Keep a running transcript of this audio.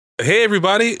Hey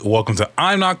everybody, welcome to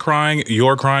I'm Not Crying,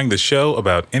 You're Crying, the show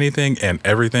about anything and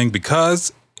everything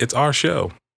because it's our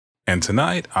show. And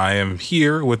tonight I am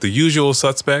here with the usual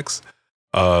suspects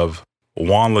of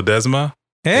Juan Ledesma.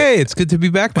 Hey, it's good to be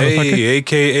back, motherfucker. Hey,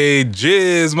 aka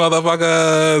Jizz,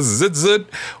 motherfucker, zit,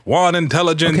 Juan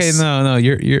Intelligence. Okay, no,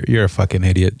 you're a fucking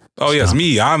idiot. Oh Stop. yes,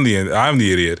 me, I'm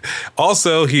the idiot.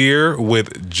 Also here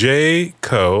with Jay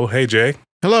Co. Hey Jay.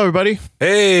 Hello, everybody.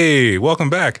 Hey,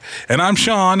 welcome back. And I'm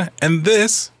Sean, and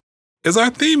this is our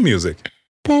theme music.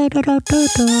 No one has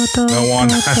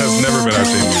never been our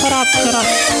theme music.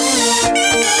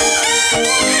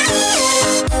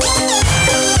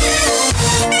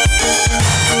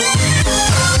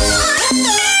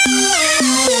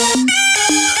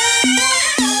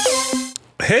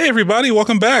 Hey, everybody,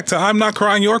 welcome back to I'm Not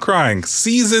Crying, You're Crying,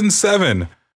 Season 7.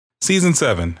 Season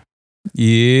 7.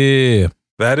 Yeah.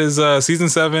 That is Season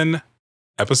 7,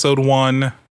 Episode 1.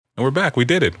 And we're back. We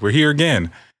did it. We're here again.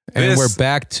 And we're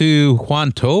back to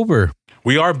Juantober.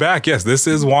 We are back. Yes, this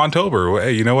is Juantober.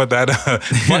 Hey, you know what? That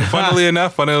funnily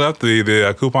enough,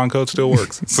 the coupon code still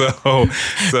works. So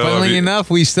funnily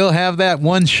enough, we still have that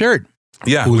one shirt.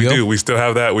 Yeah, Julio. we do. We still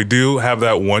have that. We do have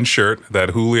that one shirt that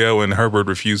Julio and Herbert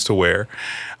refused to wear.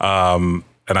 And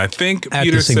I think At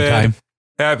Peter the same said, time.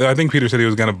 Yeah, I think Peter said he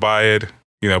was going to buy it.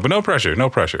 You know, but no pressure.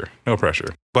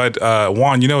 But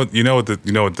Juan, you know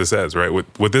what this says, right?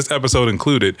 With this episode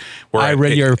included, I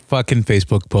read your fucking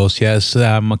Facebook post. Yes,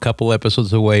 I'm a couple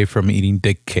episodes away from eating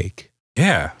dick cake.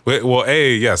 Yeah. Well,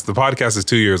 yes, the podcast is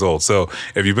 2 years old. So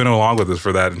if you've been along with us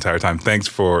for that entire time, thanks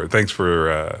for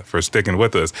sticking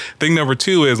with us. Thing number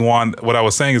 2 is, Juan, what I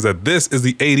was saying is that this is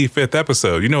the 85th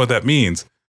episode. You know what that means?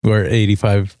 We're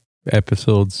 85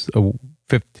 episodes,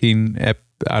 15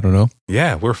 I don't know.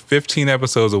 Yeah, we're 15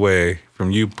 episodes away from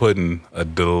you putting a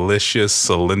delicious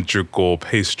cylindrical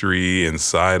pastry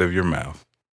inside of your mouth.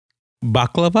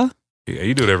 Baklava? Yeah,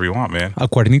 you do whatever you want, man. A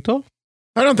cuernito?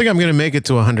 I don't think I'm going to make it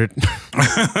to 100.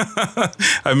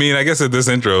 I mean, I guess that this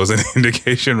intro is an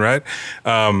indication, right?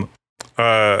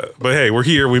 But hey, we're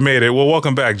here. We made it. Well,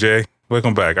 welcome back, Jay.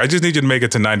 Welcome back. I just need you to make it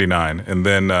to 99, and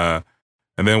then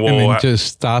we'll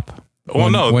just stop.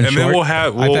 Well, then we'll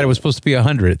have. I thought it was supposed to be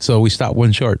 100, so we stopped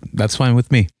one short. That's fine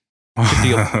with me. Good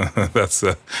deal. That's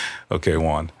okay,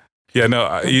 Juan. Yeah,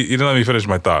 no, you didn't let me finish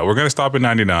my thought. We're gonna stop at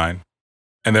 99,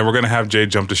 and then we're gonna have Jay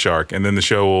jump the shark, and then the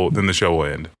show will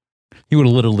end. You would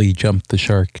literally jump the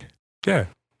shark. Yeah,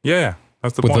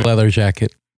 that's the point. With the leather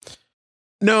jacket.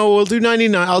 No, we'll do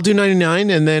 99. I'll do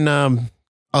 99, and then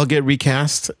I'll get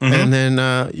recast, and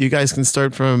then you guys can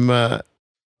start from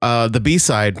the B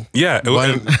side. Yeah, and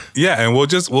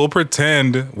we'll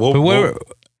pretend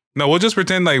we'll just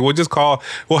pretend like we'll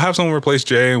have someone replace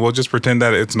Jay, and we'll just pretend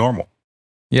that it's normal.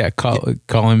 Yeah,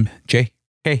 call him Jay.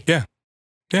 Hey. Yeah.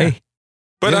 Hey.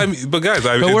 But yeah. but guys,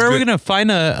 where are we gonna find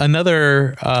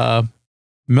another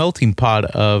melting pot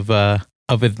of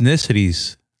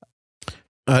ethnicities?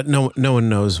 No one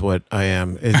knows what I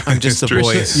am. I'm just a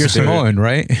voice. You're Samoan,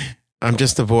 right? I'm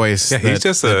just a voice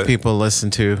that people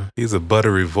listen to. He's a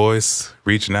buttery voice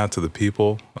reaching out to the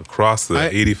people across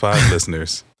the 85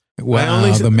 listeners.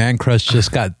 Wow, the man crush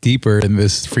just got deeper in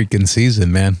this freaking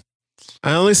season, man.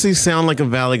 I only sound like a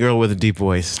valley girl with a deep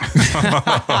voice.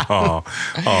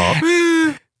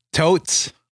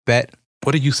 Totes. Bet.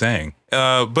 What are you saying?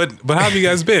 But how have you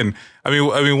guys been? I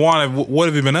mean, Juan, what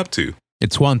have you been up to?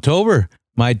 It's Juantober.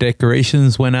 My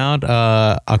decorations went out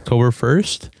October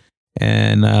 1st.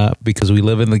 And because we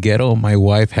live in the ghetto, my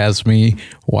wife has me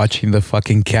watching the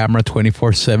fucking camera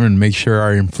 24/7, make sure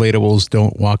our inflatables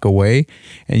don't walk away.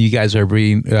 And you guys are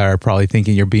probably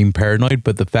thinking you're being paranoid,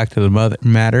 but the fact of the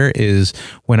matter is,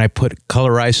 when I put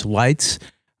colorized lights,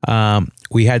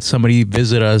 we had somebody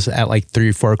visit us at like 3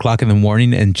 or 4 o'clock in the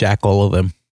morning and jack all of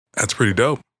them. That's pretty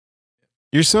dope.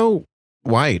 You're so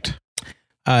white.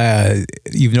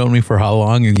 You've known me for how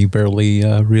long, and you barely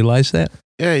realize that?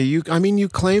 Yeah, you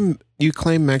claim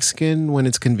Mexican when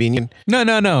it's convenient. No.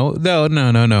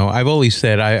 I've always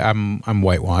said I'm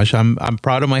whitewashed. I'm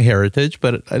proud of my heritage,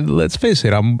 but let's face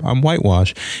it, I'm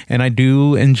whitewashed, and I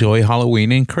do enjoy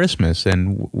Halloween and Christmas,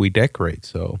 and we decorate.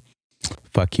 So,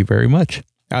 fuck you very much.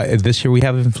 This year we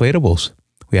have inflatables.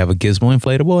 We have a Gizmo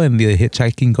inflatable and the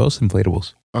Hitchhiking Ghost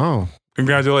inflatables. Oh,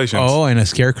 congratulations! Oh, and a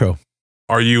scarecrow.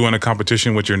 Are you in a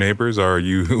competition with your neighbors? Or are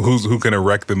you who can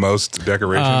erect the most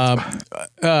decorations?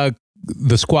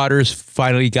 The squatters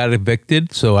finally got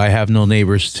evicted, so I have no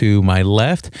neighbors to my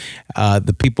left.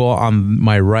 The people on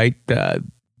my right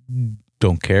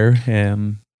don't care,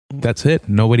 and that's it.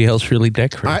 Nobody else really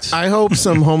decorates. I hope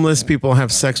some homeless people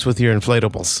have sex with your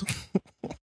inflatables.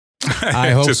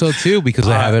 I hope Just- so too, because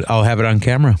I have it. I'll have it on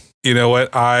camera. You know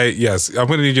what? I'm going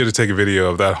to need you to take a video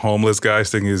of that homeless guy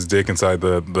sticking his dick inside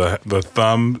the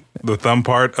thumb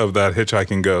part of that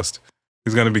hitchhiking ghost.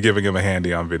 He's going to be giving him a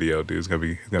handy on video, dude. It's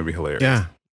going to be hilarious. Yeah.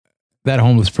 That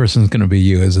homeless person's going to be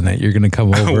you, isn't it? You're going to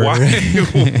come over. Why?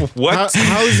 What?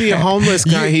 How is he a homeless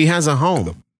guy? He has a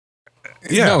home.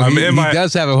 Yeah, no, he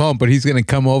does have a home, but he's going to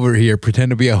come over here,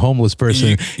 pretend to be a homeless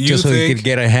person, You just so he think- could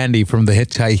get a handy from the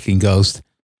hitchhiking ghost.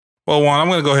 Well, Juan, I'm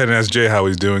going to go ahead and ask Jay how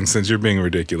he's doing since you're being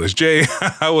ridiculous. Jay,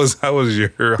 how was your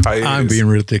hiatus? I'm being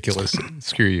ridiculous.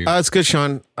 Screw you. It's good,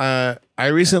 Sean. I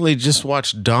recently just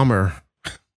watched Dahmer.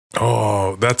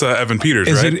 Oh, that's Evan Peters,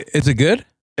 Is right? it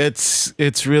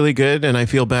It's really good, and I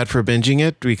feel bad for binging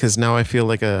it because now I feel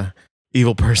like a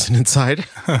evil person inside.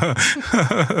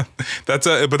 That's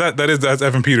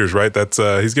Evan Peters, right? That's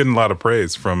he's getting a lot of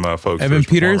praise from folks. for Evan his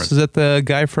Peters? performance. Is that the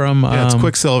guy from? Yeah, it's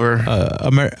Quicksilver.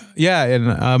 in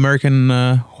American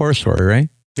Horror Story, right?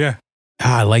 Yeah.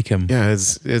 I like him. Yeah,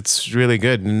 it's really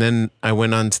good. And then I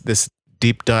went on to this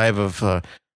deep dive of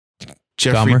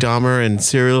Jeffrey Dahmer and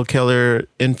serial killer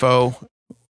info.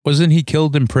 Wasn't he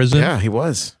killed in prison? Yeah, he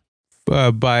was.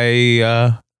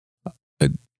 By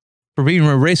for being a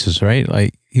racist, right?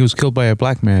 Like he was killed by a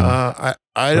black man.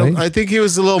 I don't. Right? I think he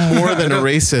was a little more than a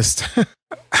racist. But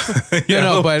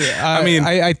I mean-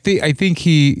 I think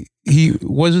he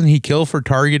wasn't he killed for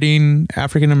targeting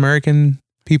African American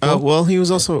people. Well, he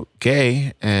was also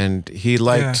gay, and he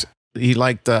liked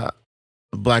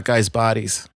black guys'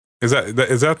 bodies. Is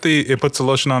that the it puts the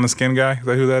lotion on the skin guy? Is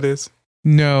that who that is?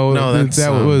 No, No, that's, that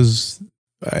was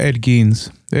Ed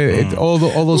Gein. All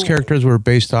those characters were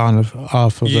based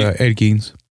off of Ed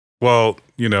Gein. Well,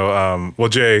 well,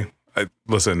 Jay,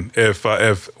 listen,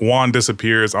 if Juan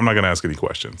disappears, I'm not going to ask any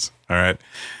questions. All right.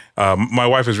 My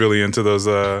wife is really into those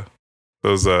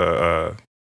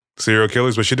serial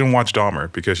killers, but she didn't watch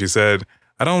Dahmer because she said,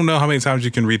 I don't know how many times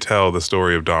you can retell the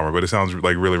story of Dahmer, but it sounds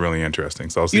like really, really interesting.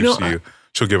 So I'll see if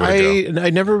she'll give it a go. I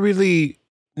never really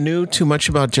knew too much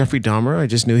about Jeffrey Dahmer. I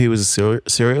just knew he was a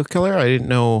serial killer. I didn't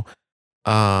know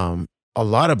a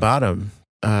lot about him.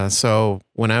 So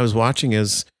when I was watching,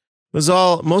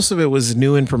 most of it was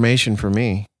new information for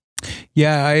me.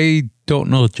 Yeah, I don't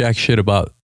know jack shit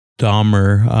about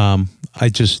Dahmer.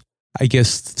 I guess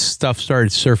stuff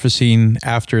started surfacing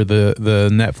after the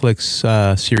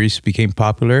Netflix series became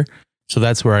popular. So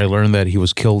that's where I learned that he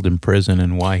was killed in prison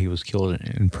and why he was killed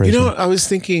in prison. I was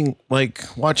thinking, like,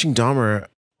 watching Dahmer,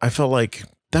 I felt like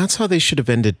that's how they should have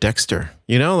ended Dexter.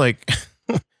 Like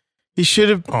he should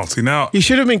have. Oh, see now He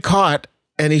should have been caught,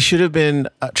 and he should have been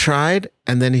tried,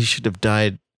 and then he should have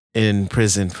died in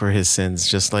prison for his sins,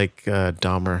 just like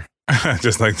Dahmer.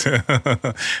 just like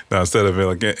no, instead of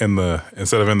in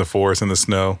the forest in the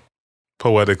snow,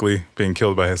 poetically being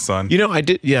killed by his son. I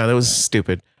did. Yeah, that was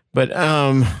stupid. But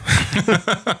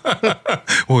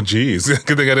well, geez,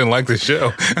 good thing I didn't like the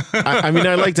show. I mean,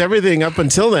 I liked everything up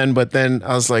until then, but then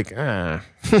I was like,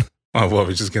 Oh, well,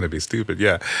 it's just gonna be stupid.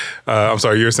 Yeah. I'm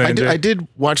sorry, you were saying, Jay? I did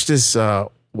watch this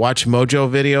Watch Mojo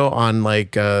video on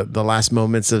like the last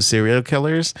moments of serial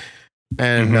killers,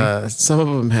 and some of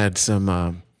them had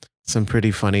some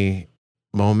pretty funny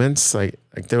moments. Like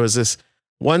there was this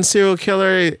one serial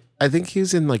killer. I think he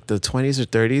was in like the 20s or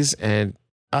 30s, and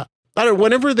I don't know,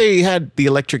 whenever they had the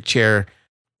electric chair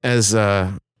as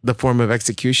the form of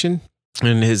execution,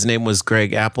 and his name was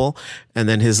Greg Apple, and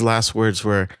then his last words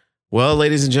were, "Well,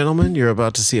 ladies and gentlemen, you're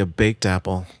about to see a baked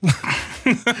apple."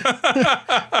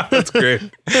 That's great.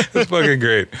 That's fucking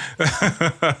great.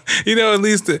 At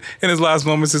least in his last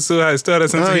moments, it still had a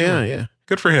sense of humor. Yeah.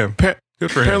 Good for him. Good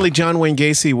for him. Apparently, John Wayne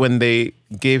Gacy, when they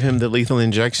gave him the lethal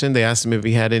injection, they asked him if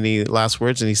he had any last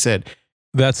words, and he said,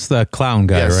 That's the clown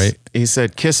guy, yes. right? He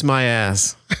said, "Kiss my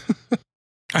ass."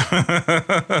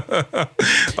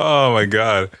 Oh my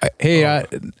God. Hey,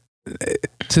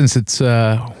 since it's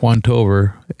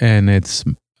Wantover and it's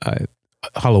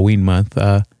Halloween month,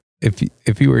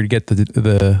 if you were to get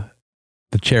the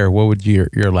chair, what would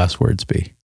your last words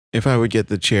be? If I would get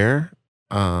the chair,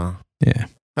 Yeah.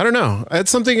 I don't know.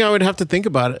 It's something I would have to think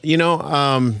about. I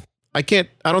don't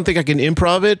think I can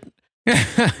improv it.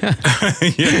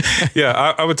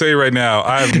 I would tell you right now,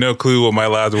 I have no clue what my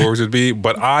last words would be,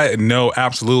 but I know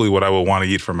absolutely what I would want to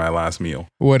eat for my last meal.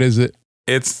 What is it?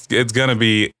 It's gonna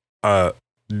be a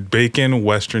bacon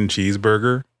Western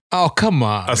cheeseburger, Oh, come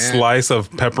on. a slice of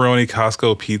pepperoni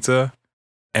Costco pizza,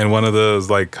 and one of those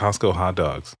like Costco hot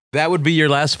dogs. That would be your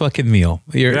last fucking meal.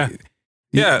 Yeah.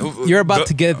 You're about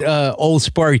to get Old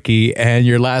Sparky, and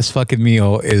your last fucking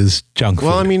meal is junk food.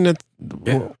 Well, I mean,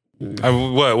 What?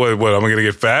 Am I gonna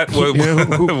get fat? What?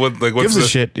 who what's gives a the-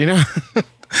 shit?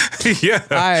 Yeah.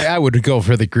 I would go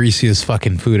for the greasiest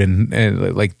fucking food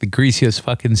and like the greasiest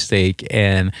fucking steak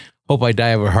and hope I die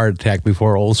of a heart attack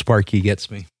before old Sparky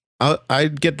gets me.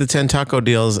 I'd get the 10 taco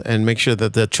deals and make sure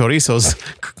that the chorizos.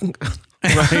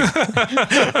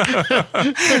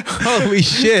 Holy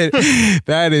shit.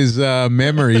 That is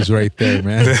memories right there,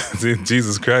 man.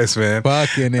 Jesus Christ, man.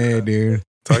 Fucking A, dude.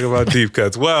 Talk about deep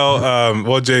cuts.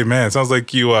 Well, Jay, man, it sounds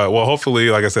like you,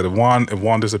 hopefully, like I said, if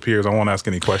Juan disappears, I won't ask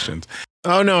any questions.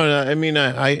 Oh, no. I mean,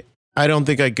 I don't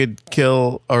think I could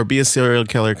kill or be a serial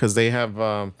killer because they have,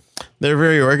 they're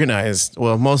very organized.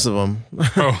 Well, most of them.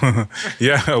 Oh,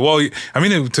 yeah. Well, I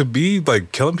mean, to be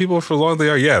like killing people for as long as they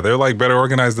are, yeah, they're like better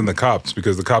organized than the cops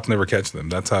because the cops never catch them.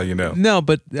 That's how you know. No,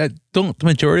 but don't the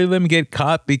majority of them get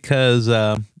caught because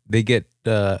they get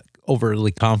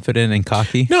overly confident and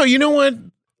cocky? No, you know what?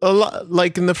 A lot,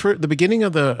 like in the beginning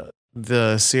of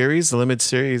the series, the limited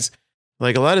series,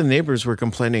 like a lot of neighbors were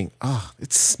complaining, "Oh,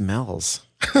 it smells."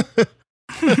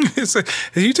 It's like,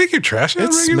 did you take your trash out?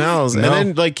 It smells. No. And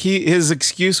then like his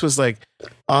excuse was like,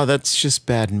 "Oh, that's just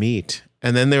bad meat."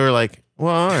 And then they were like,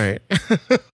 "Well, all right."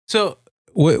 So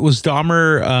was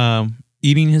Dahmer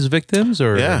eating his victims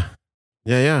or? Yeah.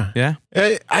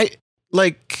 I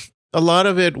like a lot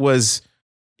of it was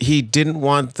he didn't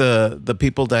want the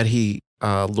people that he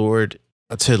lured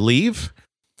to leave.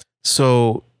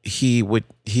 So he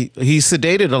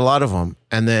sedated a lot of them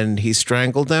and then he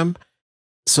strangled them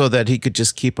so that he could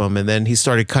just keep them. And then he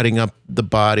started cutting up the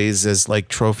bodies as like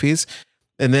trophies.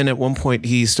 And then at one point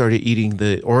he started eating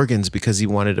the organs because he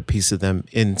wanted a piece of them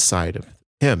inside of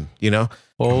him, you know?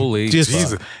 Holy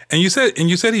Jesus. And you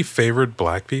said he favored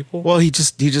black people? Well, he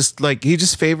just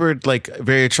favored like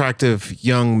very attractive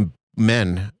young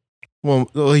men.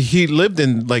 Well, he lived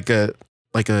in like a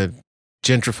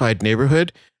gentrified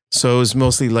neighborhood, so it was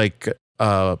mostly like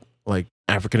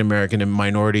African American and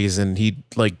minorities, and he'd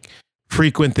like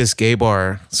frequent this gay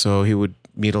bar, so he would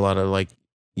meet a lot of like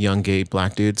young gay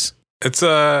black dudes. It's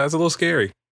a little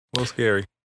scary.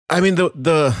 I mean,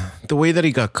 the way that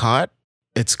he got caught,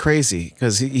 it's crazy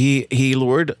because he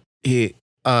lured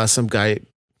some guy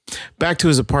back to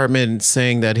his apartment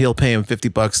saying that he'll pay him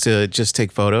 $50 to just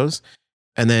take photos.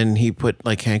 And then he put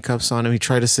like handcuffs on him. He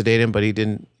tried to sedate him, but he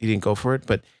didn't go for it.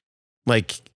 But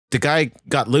like the guy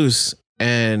got loose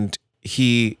and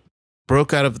he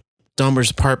broke out of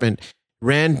Dahmer's apartment,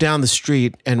 ran down the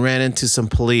street and ran into some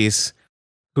police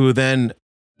who then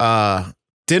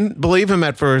didn't believe him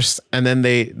at first. And then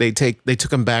they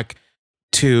took him back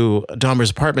to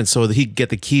Dahmer's apartment so that he'd get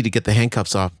the key to get the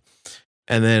handcuffs off.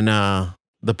 And then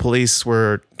the police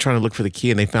were trying to look for the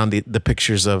key and they found the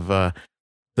pictures of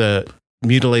the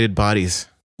mutilated bodies.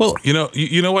 Well, you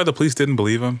know why the police didn't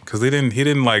believe him? Because he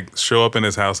didn't like show up in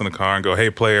his house in a car and go, "Hey,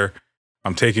 player,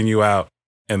 I'm taking you out,"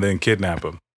 and then kidnap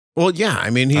him. Well, yeah, I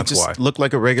mean, That's why. looked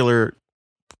like a regular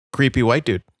creepy white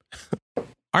dude.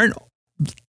 Aren't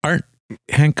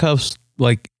handcuffs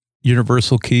like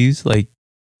universal keys? Like,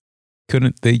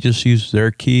 couldn't they just use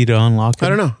their key to unlock it? I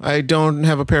don't know. I don't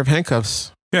have a pair of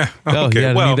handcuffs. Yeah. Oh, Okay.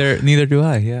 yeah, well, neither do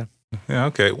I. Yeah. Yeah.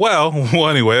 Okay. Well.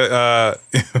 Anyway,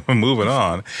 moving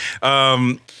on.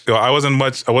 I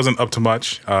wasn't up to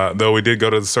much. Though we did go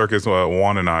to the circus.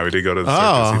 Juan and I, we did go to the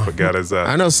circus. He forgot his.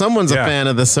 I know someone's a fan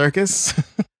of the circus.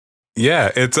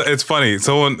 Yeah, it's funny.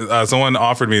 Someone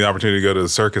offered me the opportunity to go to the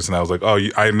circus, and I was like, "Oh,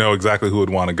 I know exactly who would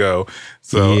want to go."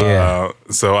 So,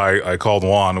 so I called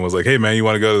Juan and was like, "Hey, man, you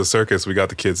want to go to the circus?" We got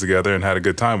the kids together and had a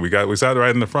good time. We sat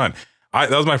right in the front.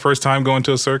 That was my first time going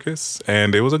to a circus,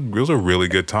 and it was a really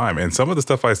good time. And some of the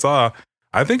stuff I saw,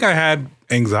 I think I had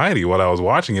anxiety while I was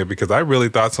watching it because I really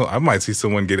thought I might see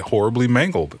someone get horribly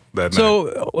mangled that night.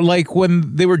 So, like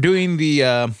when they were doing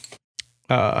the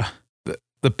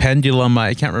pendulum,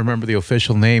 I can't remember the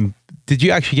official name. Did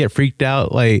you actually get freaked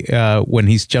out, like when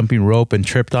he's jumping rope and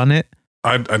tripped on it?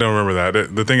 I don't remember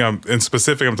that. The thing I'm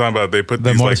talking about, they put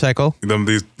the these motorcycle. Like,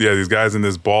 these guys in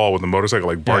this ball with the motorcycle,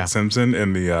 like Bart Simpson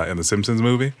in the Simpsons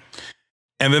movie.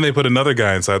 And then they put another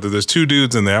guy inside. There's two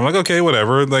dudes in there. I'm like, okay,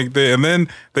 whatever. Like and then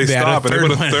they stop and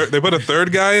they put a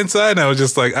third guy inside. And I was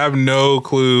just like, I have no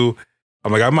clue.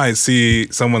 I'm like, I might see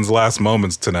someone's last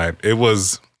moments tonight. It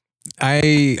was.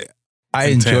 I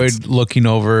enjoyed looking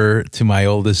over to my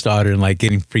oldest daughter and like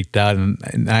getting freaked out,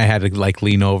 and I had to like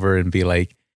lean over and be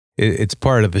like, it's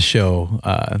part of the show.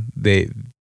 They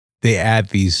add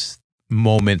these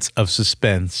moments of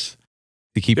suspense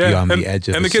to keep you on the edge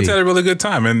of and the kids had a really good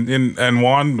time, and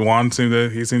Juan seemed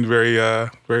very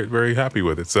very very happy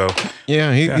with it. So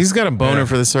he's got a boner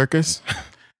for the circus.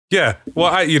 Yeah,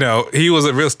 well, he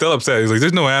was still upset. He's like,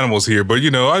 "There's no animals here, but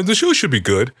the show should be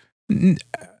good."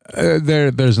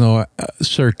 There's no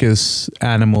circus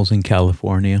animals in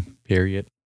California. Period.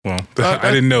 Well,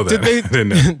 I didn't know that. I didn't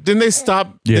know. Didn't they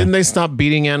stop? Yeah. Didn't they stop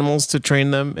beating animals to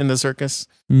train them in the circus?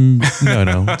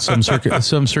 No. Some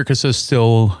circuses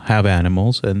still have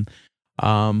animals, and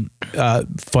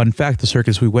fun fact: the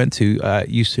circus we went to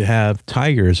used to have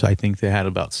tigers. I think they had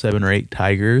about 7 or 8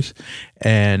 tigers,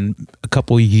 and a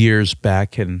couple of years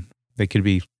back, and they could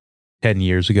be 10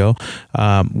 years ago,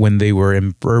 when they were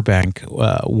in Burbank,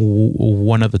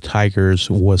 one of the tigers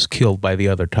was killed by the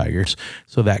other tigers.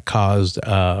 So that caused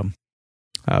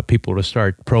people to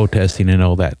start protesting and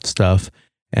all that stuff.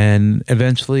 And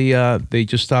eventually they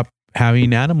just stopped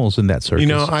having animals in that circus. You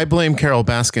know, I blame Carol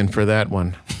Baskin for that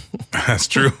one. That's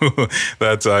true.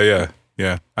 That's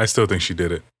yeah. I still think she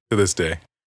did it to this day.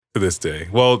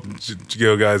 Well,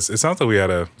 guys, it sounds like we had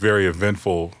a very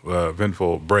eventful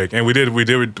break, and we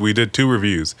did 2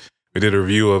 reviews. We did a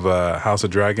review of House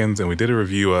of Dragons, and we did a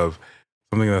review of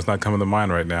something that's not coming to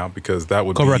mind right now because that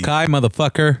would Cobra be Kai,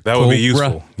 motherfucker. That would be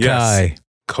useful. Yes, Kai.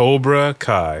 Cobra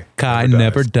Kai. Kai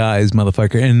never dies,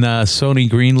 motherfucker. And Sony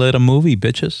greenlit a movie,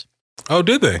 bitches. Oh,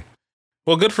 did they?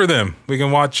 Well, good for them. We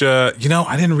can watch. I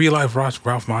didn't realize Ralph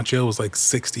Macchio was like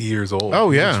 60 years old.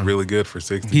 Oh, yeah. He's really good for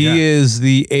 60. He is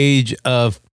the age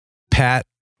of Mr.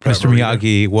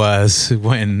 Miyagi was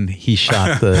when he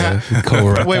shot the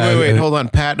Cobra. Wait. Hold on.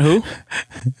 Pat who?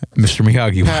 Mr.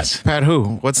 Miyagi was. Pat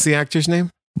who? What's the actor's name?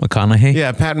 McConaughey?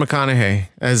 Yeah, Pat McConaughey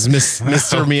as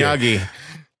Mr. Miyagi.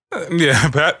 Yeah,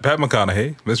 Pat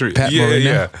McConaughey. Pat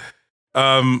Morena?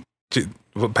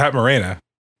 Pat Morena.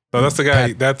 No, that's the guy.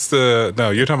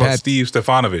 You're talking about Steve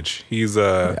Stefanovich. He's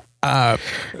Pat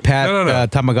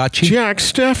Tamagotchi. Jack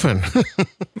Steffen.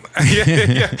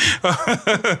 Yeah.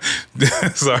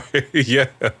 Sorry. Yeah.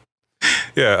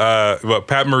 But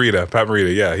Pat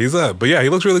Morita. Yeah. He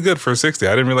looks really good for 60.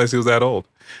 I didn't realize he was that old.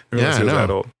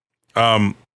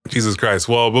 Jesus Christ.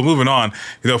 Well, but moving on.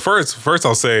 First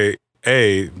I'll say,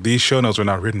 these show notes were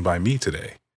not written by me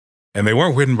today, and they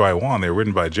weren't written by Juan. They were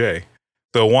written by Jay.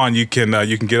 So Juan, you can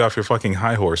get off your fucking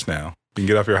high horse now. You can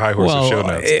get off your high horse of show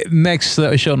notes. Next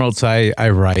show notes I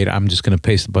write, I'm just going to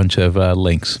paste a bunch of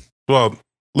links. Well,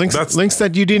 links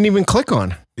that you didn't even click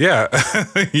on. Yeah.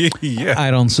 Yeah. I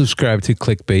don't subscribe to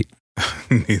clickbait.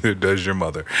 Neither does your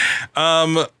mother.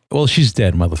 Well, she's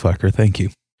dead, motherfucker. Thank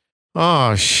you.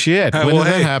 Oh shit! When did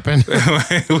that happen?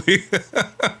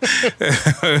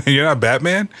 You're not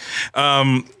Batman.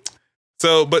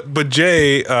 But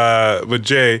Jay,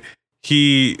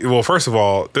 first of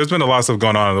all, there's been a lot of stuff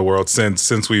going on in the world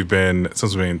since we've been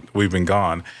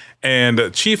gone,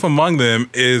 and chief among them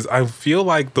is I feel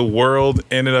like the world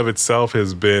in and of itself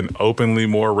has been openly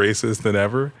more racist than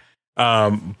ever.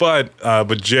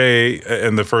 But Jay,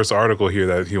 in the first article here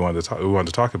that we wanted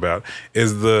to talk about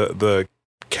is the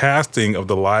casting of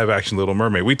the live action Little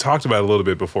Mermaid. We talked about it a little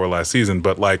bit before last season,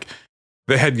 but like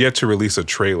they had yet to release a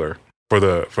trailer for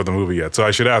the movie yet. So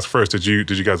I should ask first, did you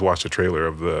guys watch the trailer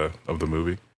of the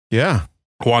movie? Yeah.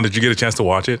 Juan, did you get a chance to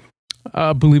watch it?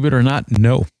 Believe it or not,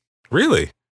 no.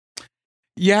 Really?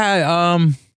 Yeah.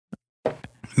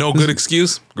 No good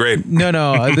excuse? Great. No.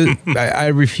 I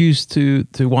refuse to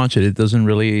watch it. It doesn't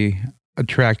really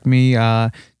attract me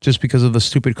just because of the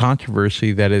stupid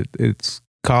controversy that it's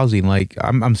causing. Like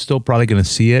I'm still probably going to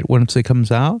see it once it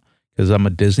comes out because I'm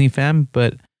a Disney fan,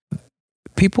 but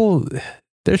people,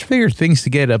 there's bigger things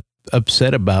to get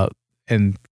upset about,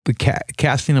 and the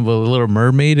casting of a Little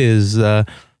Mermaid is the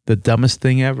dumbest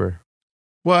thing ever.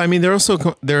 Well, I mean, they're also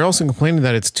complaining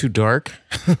that it's too dark.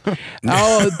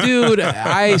 Oh, dude,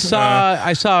 I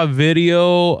saw a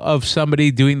video of somebody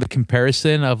doing the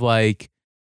comparison of like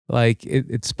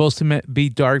it's supposed to be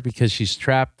dark because she's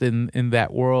trapped in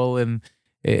that world, and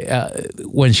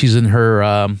when she's in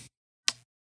her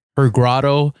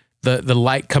grotto, the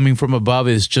light coming from above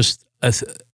is just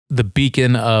the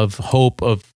beacon of hope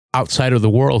of outside of the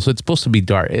world. So it's supposed to be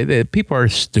dark. People are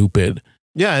stupid.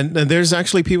 Yeah, and there's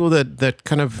actually people that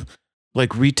kind of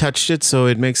like retouched it so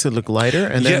it makes it look lighter,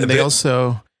 and then they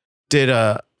also did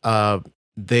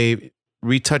they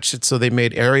retouched it so they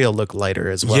made Ariel look lighter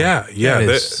as well. Yeah, that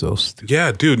is so stupid.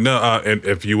 Yeah, dude. No, and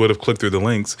if you would have clicked through the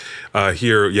links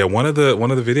here, one of the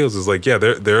videos is like,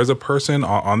 there's a person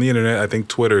on the internet, I think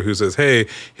Twitter, who says, "Hey,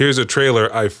 here's a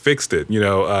trailer. I fixed it."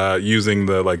 Using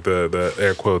the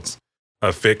air quotes,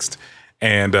 fixed.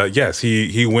 And yes,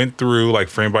 he went through like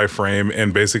frame by frame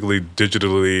and basically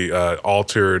digitally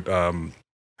altered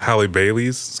Halle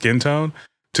Bailey's skin tone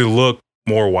to look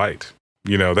more white.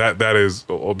 That is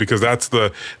because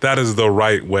that is the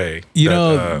right way.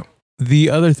 The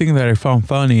other thing that I found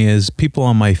funny is people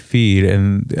on my feed,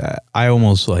 and I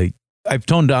almost I've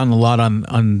toned down a lot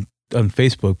on on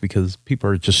Facebook because people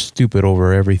are just stupid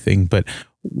over everything. But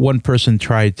one person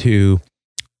tried to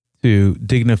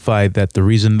dignify that the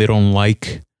reason they don't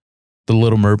like The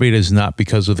Little Mermaid is not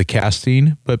because of the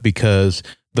casting, but because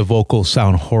the vocals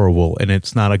sound horrible and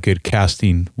it's not a good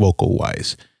casting vocal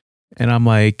wise. And I'm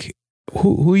like,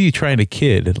 who are you trying to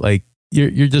kid? Like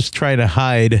you're just trying to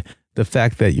hide the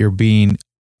fact that you're being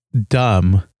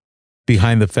dumb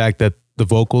behind the fact that the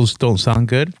vocals don't sound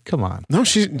good. Come on. No,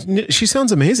 she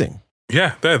sounds amazing.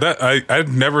 Yeah,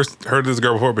 I've never heard this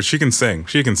girl before, but she can sing.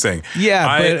 She can sing.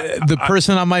 Yeah, but the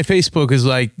person on my Facebook is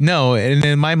like, no. And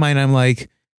in my mind, I'm like,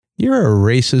 you're a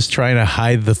racist trying to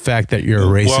hide the fact that you're a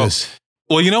racist.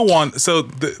 Well, you know, Juan, so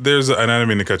there's, and I didn't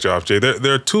mean to cut you off, Jay.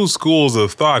 There are two schools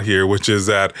of thought here, which is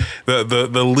that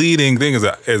the leading thing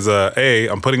is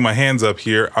I'm putting my hands up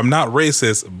here. I'm not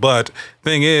racist, but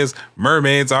thing is,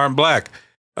 mermaids aren't black.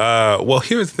 Well,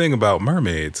 here's the thing about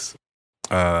mermaids.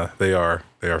 They are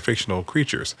fictional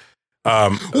creatures.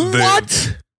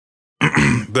 What?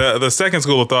 The second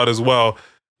school of thought as well,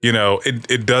 you know,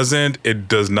 it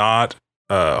does not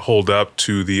hold up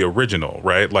to the original,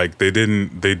 right? Like they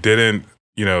didn't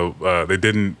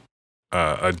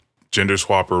a gender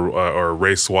swap or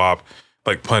race swap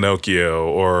like Pinocchio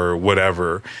or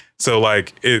whatever. So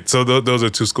like those are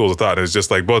two schools of thought. It's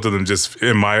just like both of them just,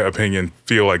 in my opinion,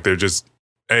 feel like they're just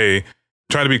trying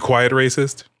to be quiet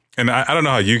racist. And I don't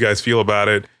know how you guys feel about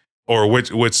it, or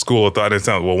which school of thought. It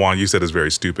sounds, well, Juan, you said it's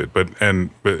very stupid, but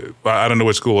I don't know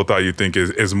which school of thought you think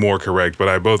is more correct. But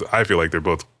I feel like they're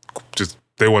both just,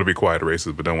 they want to be quiet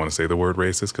racist, but don't want to say the word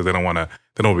racist because they don't want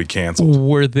to be canceled.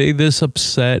 Were they this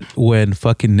upset when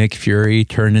fucking Nick Fury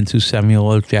turned into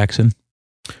Samuel L. Jackson?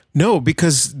 No,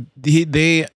 because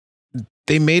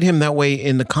they made him that way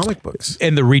in the comic books.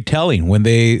 And the retelling, when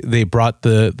they brought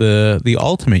the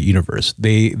Ultimate Universe,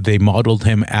 they modeled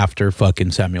him after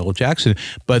fucking Samuel L. Jackson.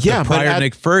 But the prior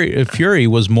Nick Fury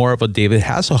was more of a David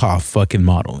Hasselhoff fucking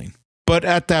modeling. But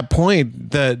at that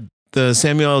point, the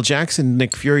Samuel L. Jackson,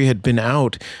 Nick Fury had been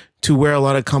out to where a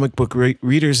lot of comic book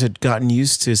readers had gotten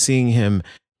used to seeing him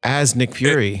as Nick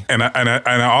Fury. And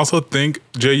I also think,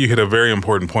 Jay, you hit a very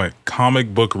important point.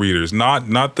 Comic book readers, not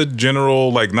the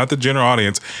general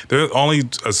audience. There's only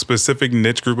a specific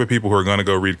niche group of people who are going to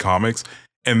go read comics.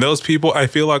 And those people, I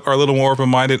feel like, are a little more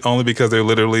open-minded only because they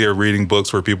literally are reading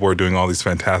books where people are doing all these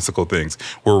fantastical things,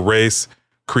 where race,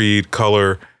 creed,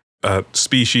 color,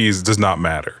 species does not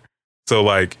matter. So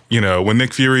like, you know, when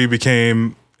Nick Fury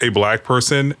became a black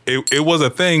person, it was a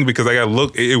thing because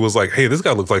it was like, hey, this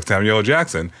guy looks like Samuel L.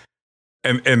 Jackson.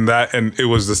 And it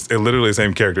was just literally the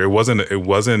same character. It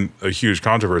wasn't a huge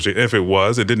controversy. If it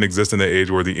was, it didn't exist in the age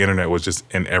where the internet was just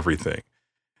in everything.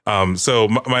 So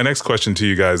my next question to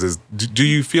you guys is, do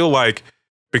you feel like,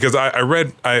 because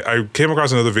I came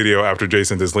across another video after Jay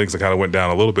sent his links and kind of went down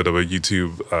a little bit of a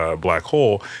YouTube black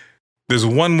hole. There's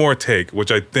one more take,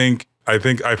 which I think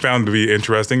I found to be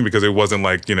interesting because it wasn't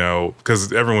like, you know,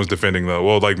 because everyone's defending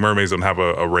like mermaids don't have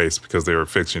a race because they're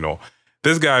fictional.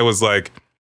 This guy was like,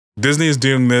 Disney is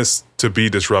doing this to be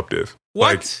disruptive.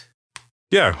 What? Like,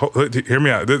 yeah, hear me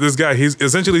out. This guy, he's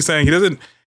essentially saying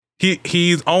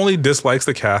he only dislikes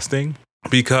the casting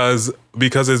because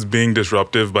it's being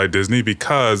disruptive by Disney,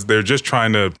 because they're just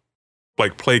trying to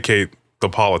like placate the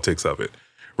politics of it,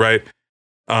 right?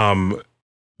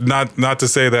 Not to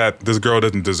say that this girl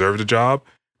doesn't deserve the job,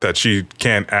 that she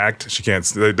can't act, that she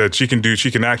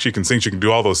can act, she can sing, she can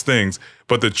do all those things.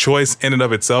 But the choice in and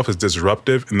of itself is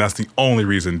disruptive, and that's the only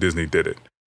reason Disney did it.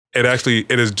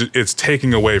 It's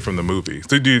taking away from the movie.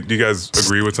 So do you guys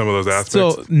agree with some of those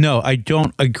aspects? So no, I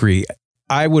don't agree.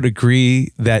 I would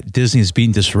agree that Disney is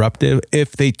being disruptive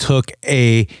if they took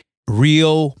a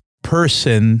real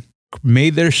person,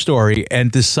 made their story,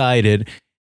 and decided,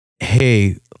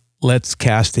 hey, let's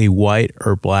cast a white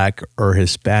or black or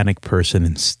Hispanic person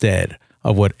instead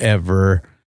of whatever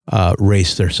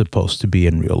race they're supposed to be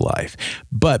in real life.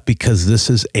 But because this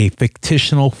is a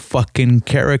fictional fucking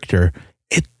character,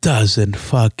 it doesn't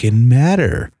fucking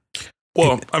matter.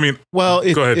 Well,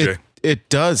 go ahead, Jay. It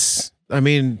does. I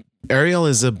mean, Ariel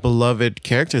is a beloved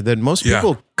character that most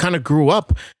people kind of grew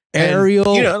up.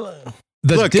 Ariel, you know,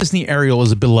 Disney Ariel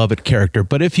is a beloved character,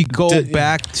 but if you go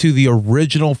back to the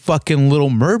original fucking Little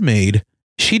Mermaid,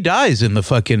 she dies in the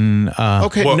fucking.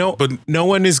 But no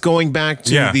one is going back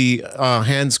to the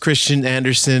Hans Christian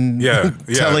Andersen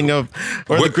telling of,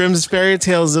 or the Grimm's fairy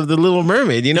tales of the Little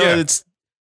Mermaid. You know, it's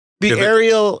the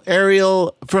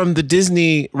Ariel from the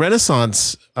Disney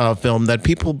Renaissance film that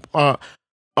people are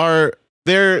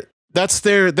that's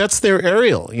their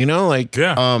Ariel, you know, like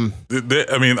Yeah.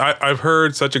 I mean, I've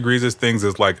heard such egregious things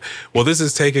as like, well, this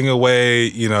is taking away,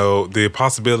 you know, the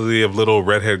possibility of little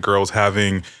redhead girls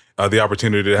having the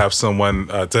opportunity to have someone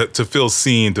to feel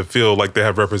seen, to feel like they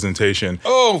have representation.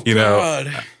 Oh, you God.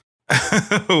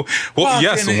 Know. Well,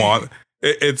 yes, Juan.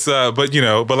 It's but you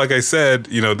know, but like I said,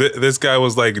 you know, this guy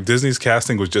was like, Disney's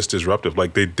casting was just disruptive.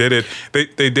 Like they did it,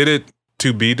 they did it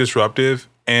to be disruptive,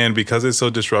 and because it's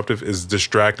so disruptive, is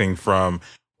distracting from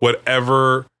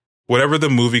whatever the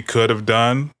movie could have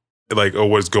done, like, or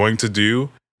was going to do.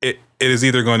 It is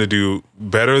either going to do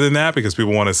better than that because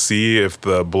people want to see if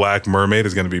the Black Mermaid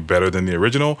is going to be better than the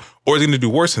original, or is going to do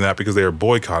worse than that because they are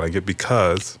boycotting it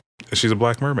because she's a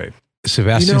Black Mermaid.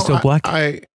 Sebastian's still black?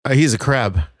 He's a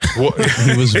crab. Well,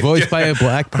 He was voiced by a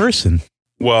black person.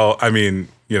 well, I mean,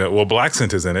 you know, well,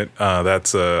 Blaccent is in it.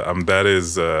 That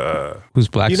is Who's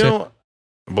black? You know,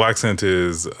 Blaccent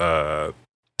is oh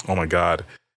my God,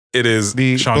 it is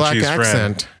the black Shang-Chi's friend.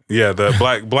 accent. Yeah, the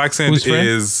Blaccent Whose friend?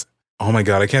 is. Oh my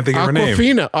God, I can't think of her name.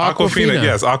 Aquafina.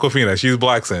 Yes, Aquafina. She's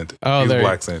Blaccent. Oh, she's there.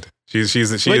 Blaccent. She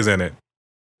Like, is in it.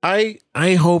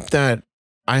 I hope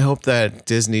that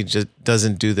Disney just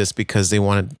doesn't do this because they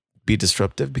want to be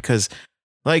disruptive, because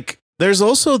like there's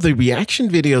also the reaction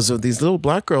videos of these little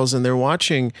black girls and they're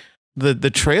watching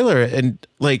the trailer, and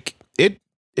like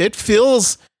it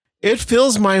fills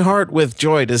my heart with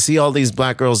joy to see all these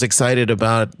black girls excited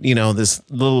about, you know, this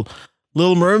little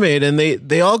mermaid, and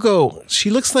they all go, she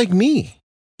looks like me.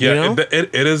 Yeah, you know?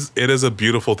 it is a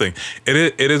beautiful thing.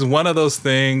 It is one of those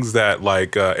things that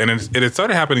like, and it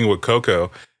started happening with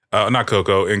Coco, not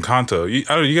Coco, Encanto.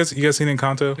 I don't know, you guys seen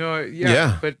Encanto? No,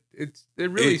 Yeah. but it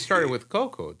really started with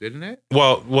Coco, didn't it?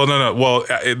 Well, no. Well,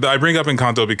 I bring up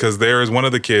Encanto because there is one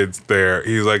of the kids there.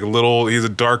 He's like he's a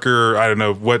darker, I don't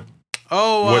know what.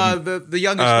 Oh, the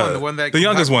youngest one, the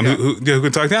youngest one who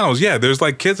can talk to animals. Yeah, there's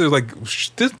like kids that are like,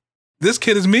 this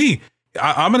kid is me.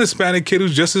 I'm an Hispanic kid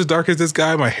who's just as dark as this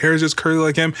guy. My hair is just curly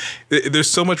like him. There's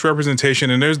so much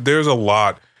representation, and there's a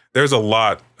lot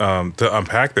to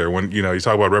unpack there. When you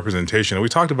talk about representation, and we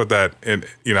talked about that. And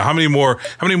how many more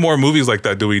movies like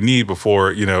that do we need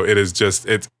before it is just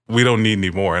we don't need any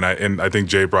more. And I think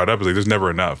Jay brought up is like there's never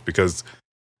enough because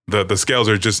the scales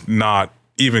are just not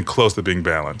even close to being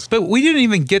balanced. But we didn't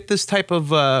even get this type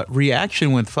of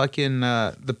reaction when fucking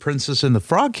The Princess and the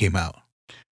Frog came out.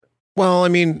 Well, I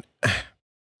mean,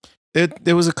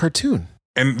 it was a cartoon.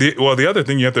 And the other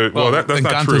thing you have to that's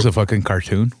not true. Encanto's a fucking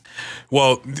cartoon.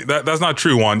 Well, that's not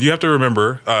true, Juan. You have to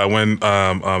remember when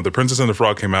The Princess and the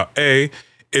Frog came out. It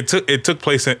took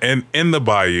place in the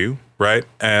Bayou, right?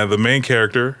 And the main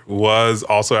character was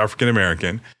also African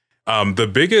American. The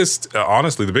biggest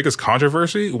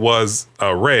controversy was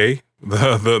Ray,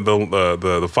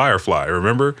 the Firefly.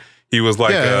 Remember, he was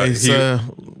like, he's a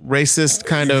racist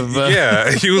kind of.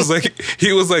 Yeah, he was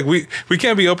like, we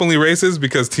can't be openly racist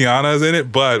because Tiana is in it,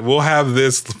 but we'll have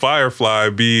this Firefly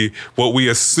be what we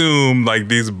assume like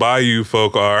these Bayou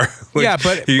folk are. Like, yeah,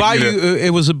 but Bayou,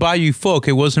 it was a Bayou folk.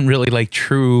 It wasn't really like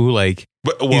true, like.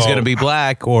 He's going to be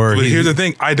black, or but here's the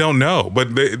thing: I don't know.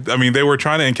 But they were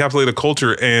trying to encapsulate a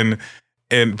culture and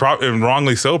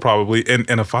wrongly so, probably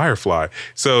in a Firefly.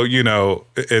 So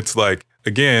it's like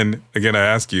again, I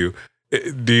ask you: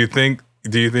 Do you think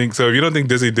so? If you don't think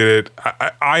Disney did it,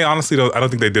 I honestly don't. I don't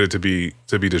think they did it to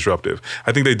be disruptive.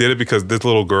 I think they did it because this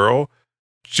little girl,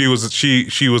 she was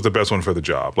the best one for the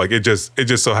job. Like it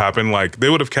just so happened. Like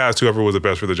they would have cast whoever was the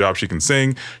best for the job. She can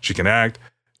sing, she can act.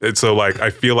 And so like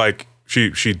I feel like.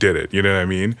 She did it. You know what I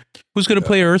mean? Who's going to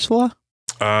play Ursula?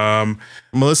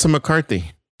 Melissa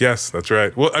McCarthy. Yes, that's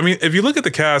right. Well, I mean, if you look at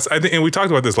the cast, I think, and we talked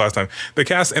about this last time, the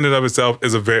cast in and of itself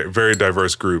is a very, very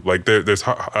diverse group. Like there's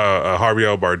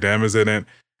Javier Bardem is in it,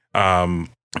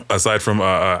 aside from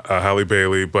Halle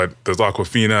Bailey, but there's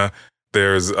Awkwafina.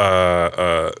 There's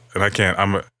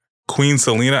Queen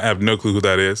Selena. I have no clue who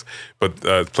that is, but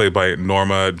played by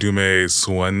Norma Dume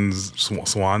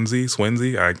Swansea.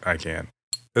 I can't.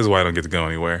 This is why I don't get to go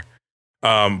anywhere.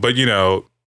 But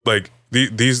like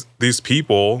these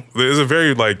people, there's a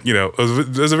very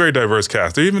there's a very diverse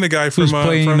cast. There's even a guy from who's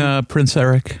playing Prince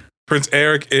Eric. Prince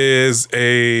Eric is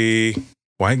a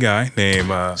white guy named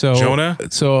Jonah.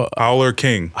 So Howler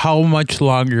King. How much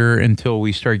longer until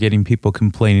we start getting people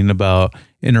complaining about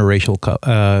interracial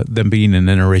them being an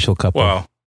interracial couple? Well,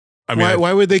 I mean,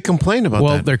 why would they complain about that?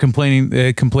 Well, they're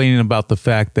complaining about the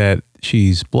fact that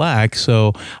she's black.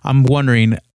 So I'm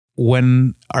wondering,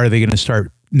 when are they going to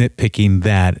start nitpicking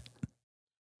that?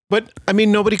 But I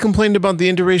mean, nobody complained about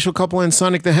the interracial couple in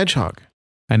Sonic the Hedgehog.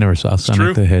 I never saw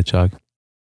Sonic the Hedgehog.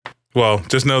 Well,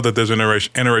 just know that there's an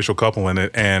interracial couple in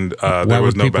it, and Why there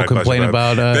was would no people backlash complain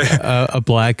about a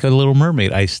black Little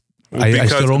Mermaid? I still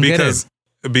don't get it.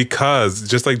 Because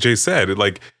just like Jay said,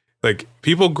 like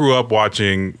people grew up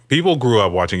watching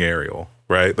Ariel,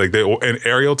 right? Like and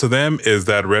Ariel to them is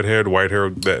that red-haired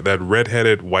that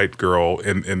red-headed white girl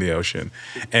in the ocean,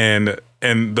 and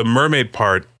the mermaid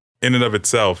part in and of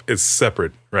itself is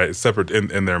separate, right? It's separate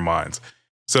in their minds.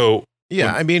 So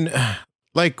yeah, I mean,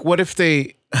 like what if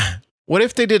they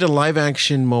did a live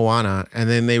action Moana and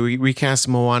then they recast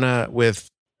Moana with,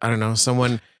 I don't know,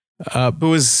 someone who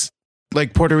was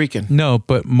like Puerto Rican? No,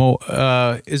 but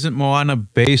isn't Moana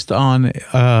based on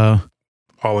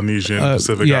Polynesian,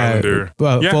 Pacific Islander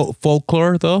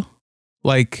folklore though?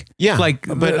 Like yeah, like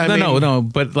but no,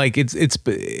 but like it's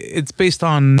based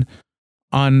on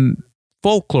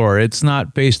folklore. It's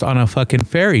not based on a fucking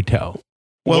fairy tale.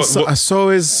 Well, so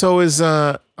is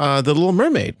the Little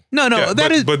Mermaid. No, yeah,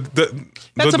 that's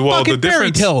a fucking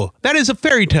fairy tale. That is a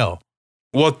fairy tale.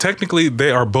 Well, technically, they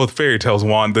are both fairy tales,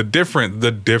 Juan. The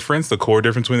core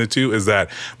difference between the two is that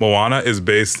Moana is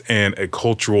based in a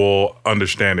cultural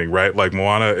understanding, right? Like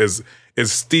Moana is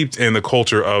steeped in the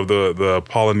culture of the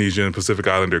Polynesian Pacific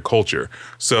Islander culture.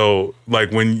 So,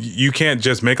 like, when you can't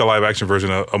just make a live action version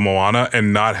of Moana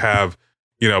and not have,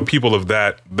 people of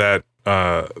that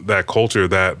culture,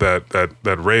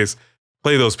 that race,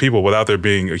 play those people without there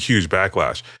being a huge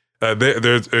backlash.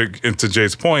 There's, and to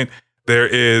Jay's point,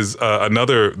 there's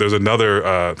another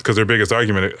because their biggest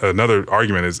argument, another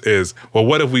argument is well,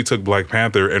 what if we took Black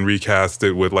Panther and recast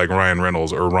it with like Ryan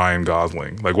Reynolds or Ryan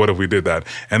Gosling? Like, what if we did that?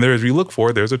 And if you look for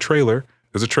it, there's a trailer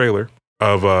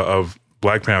of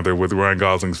Black Panther with Ryan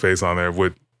Gosling's face on there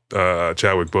with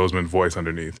Chadwick Boseman's voice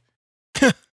underneath.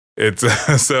 It's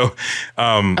so.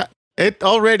 It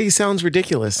already sounds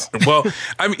ridiculous. Well,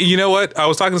 I mean, you know what? I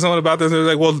was talking to someone about this. And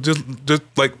they're like, "Well, just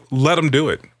like let them do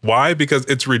it." Why? Because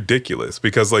it's ridiculous.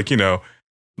 Because like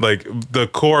like the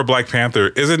core Black Panther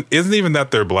isn't even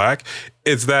that they're black.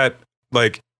 It's that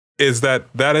like is that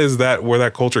where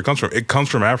that culture comes from. It comes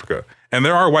from Africa, and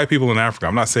there are white people in Africa.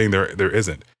 I'm not saying there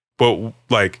isn't, but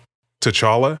like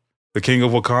T'Challa, the King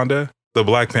of Wakanda, the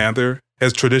Black Panther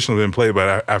has traditionally been played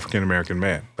by an African American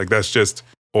man. Like that's just.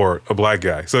 Or a black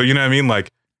guy. So, you know what I mean? Like,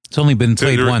 it's only been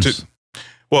played once.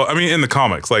 Well, I mean, in the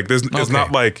comics, like there's, it's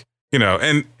not like,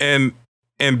 and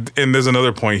there's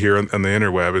another point here on the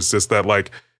interweb. It's just that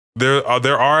like, there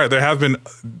have been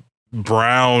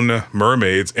brown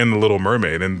mermaids in the Little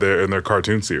Mermaid in their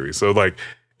cartoon series. So like,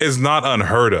 it's not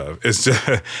unheard of. It's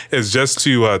just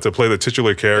to play the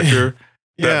titular character.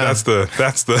 Yeah. That's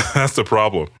the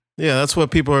problem. Yeah. That's what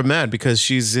people are mad because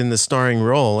she's in the starring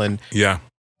role. And yeah.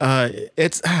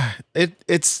 It's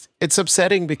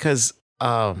upsetting because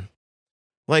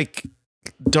like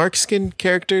dark-skinned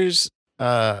characters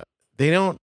they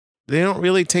don't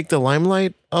really take the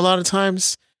limelight a lot of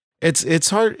times. It's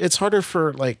harder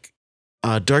for like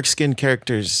dark-skinned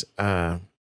characters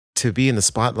to be in the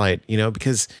spotlight,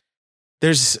 because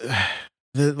there's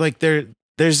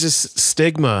this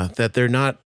stigma that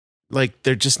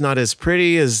they're just not as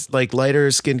pretty as like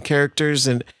lighter skinned characters,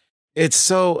 and it's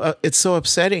so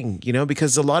upsetting,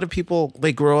 because a lot of people,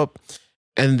 they grow up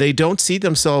and they don't see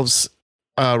themselves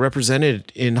represented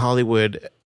in Hollywood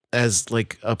as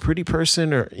like a pretty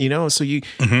person, or so you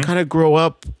kind of grow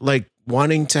up like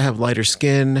wanting to have lighter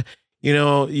skin. You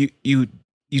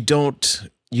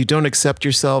don't accept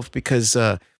yourself because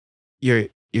your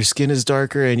skin is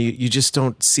darker, and you just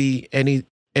don't see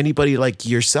anybody like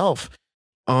yourself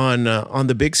on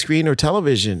the big screen or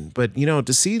television. But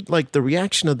to see like the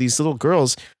reaction of these little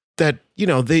girls that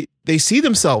they see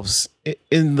themselves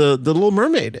in the Little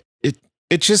Mermaid,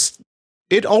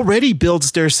 it already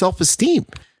builds their self-esteem.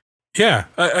 Yeah,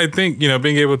 I think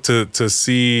being able to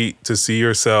see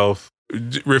yourself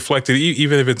reflected,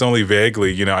 even if it's only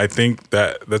vaguely, I think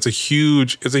it's a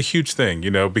huge thing,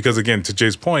 because again, to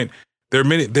Jay's point,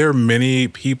 there are many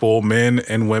people, men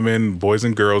and women, boys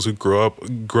and girls, who grow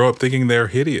up thinking they're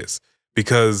hideous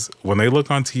because when they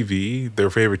look on TV, their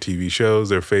favorite TV shows,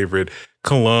 their favorite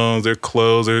colognes, their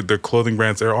clothes, their clothing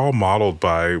brands, they're all modeled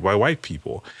by white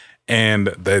people, and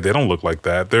they don't look like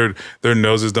that. Their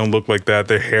noses don't look like that.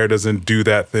 Their hair doesn't do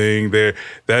that thing.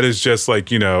 That is just like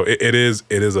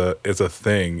it's a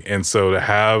thing, and so to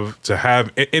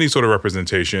have any sort of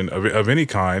representation of any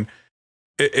kind,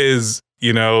 it is.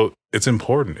 It's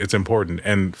important. It's important.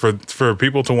 And for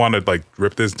people to want to like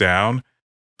rip this down,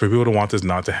 for people to want this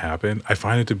not to happen, I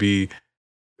find it to be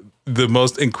the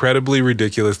most incredibly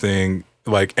ridiculous thing,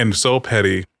 like, and so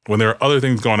petty when there are other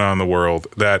things going on in the world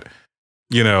that,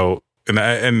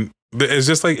 and it's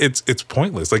just like it's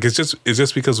pointless. Like it's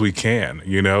just because we can,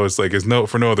 you know. It's like it's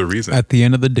for no other reason. At the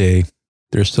end of the day,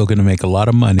 they're still going to make a lot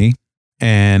of money,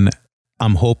 and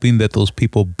I'm hoping that those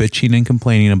people bitching and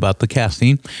complaining about the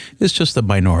casting is just a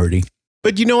minority.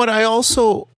 But you know what? I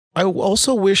also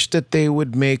wish that they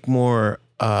would make more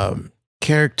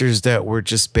characters that were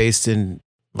just based in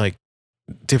like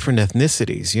different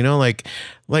ethnicities. You know, like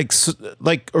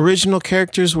original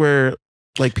characters where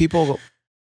like people.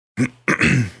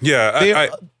 Yeah, they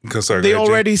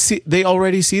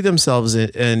already see themselves in,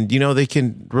 and you know they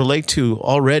can relate to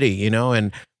already, you know,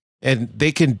 and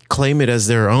they can claim it as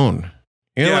their own.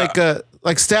 You know,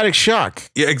 like Static Shock.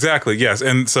 Yeah, exactly. Yes,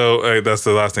 and so that's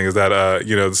the last thing is that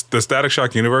you know the Static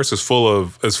Shock universe is full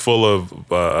of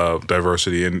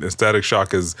diversity, and Static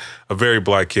Shock is a very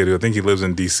black kid who I think he lives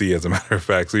in DC as a matter of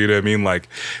fact. So you know what I mean, but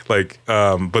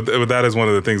that is one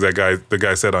of the things that the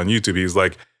guy said on YouTube. He's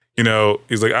like. You know,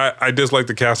 he's like, I dislike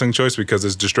the casting choice because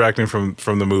it's distracting from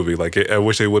the movie. Like, I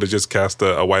wish they would have just cast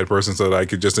a white person so that I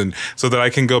could so that I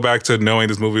can go back to knowing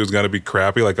this movie was going to be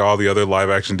crappy, like all the other live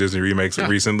action Disney remakes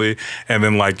recently, and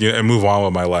then like and move on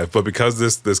with my life. But because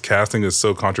this casting is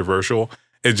so controversial,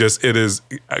 it is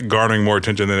garnering more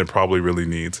attention than it probably really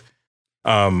needs.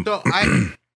 So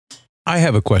I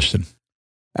have a question.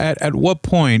 At what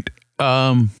point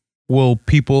will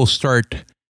people start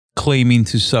claiming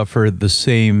to suffer the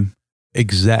same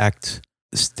exact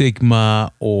stigma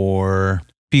or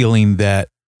feeling that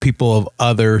people of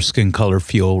other skin color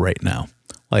feel right now?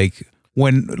 Like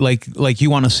when, like you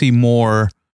want to see more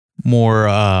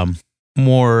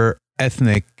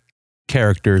ethnic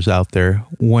characters out there.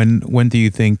 When do you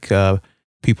think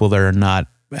people that are not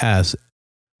as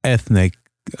ethnic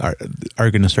are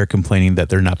going to start complaining that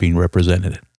they're not being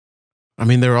represented? I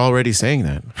mean, they're already saying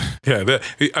that. Yeah,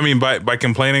 I mean, by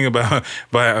complaining about,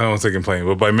 I don't want to say complaining,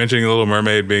 but by mentioning Little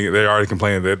Mermaid they're already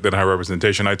complaining that they don't have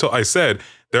representation. I said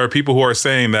there are people who are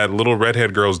saying that little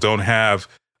redhead girls don't have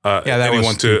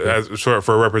anyone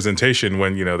for representation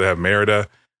when you know they have Merida,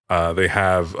 they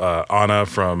have Anna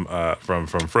from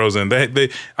Frozen. They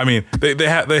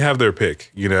have their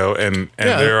pick, you know, and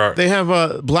they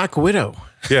have Black Widow.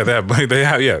 Yeah, they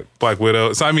have Black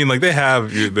Widow. So I mean, like they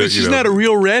have. But she's not a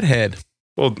real redhead.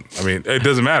 Well, I mean, it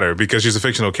doesn't matter because she's a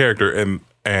fictional character, and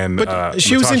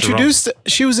she was introduced.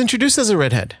 She was introduced as a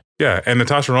redhead. Yeah, and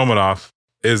Natasha Romanoff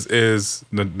is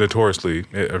notoriously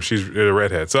she's a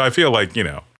redhead. So I feel like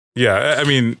I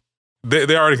mean,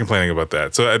 they're already complaining about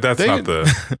that. So that's not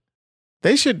the.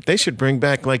 They should bring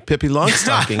back like Pippi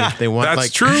Longstocking if they want. That's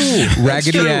like true.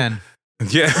 Raggedy Ann.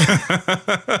 Yeah,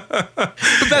 but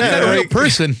that's not a real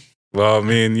person. Well, I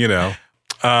mean,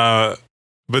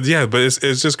 but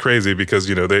it's just crazy because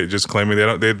they're just claiming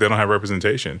they don't have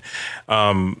representation,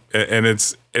 and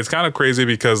it's kind of crazy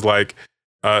because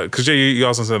because Jay, you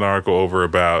also sent an article over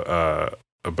about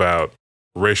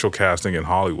racial casting in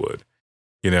Hollywood,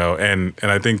 and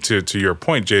I think to your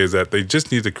point, Jay, is that they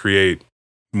just need to create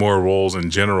more roles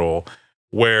in general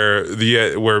where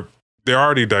they're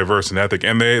already diverse and ethnic,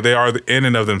 and they are in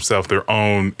and of themselves their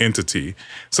own entity.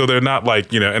 So they're not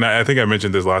like, and I think I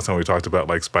mentioned this last time we talked about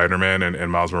like Spider-Man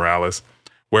and Miles Morales,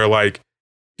 where like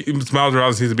Miles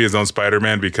Morales needs to be his own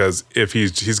Spider-Man because if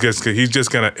he's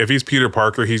Peter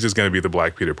Parker, he's just gonna be the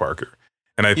Black Peter Parker.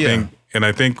 And I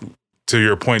think to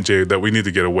your point, Jay, that we need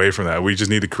to get away from that. We just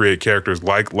need to create characters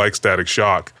like Static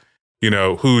Shock,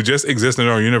 who just exist in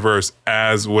our universe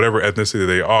as whatever ethnicity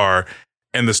they are.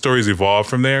 And the stories evolve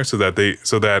from there so that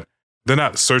they're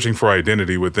not searching for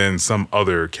identity within some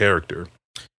other character.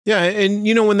 Yeah, and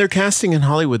when they're casting in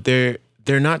Hollywood, they're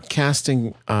not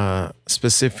casting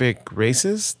specific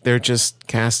races. They're just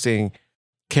casting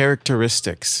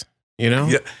characteristics.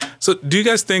 Yeah. So do you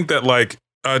guys think that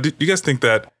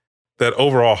that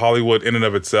overall Hollywood in and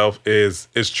of itself is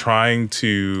trying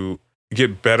to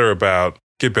get better about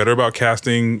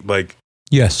casting? Like,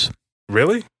 yes.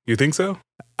 Really? You think so?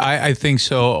 I think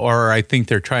so, or I think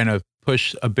they're trying to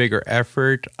push a bigger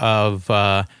effort of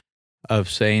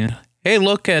saying, "Hey,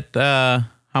 look at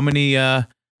how many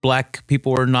Black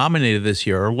people were nominated this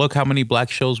year, or look how many Black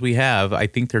shows we have." I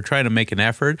think they're trying to make an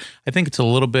effort. I think it's a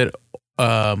little bit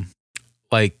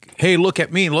like, "Hey, look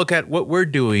at me, look at what we're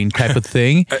doing," type of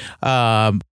thing.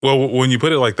 Well, when you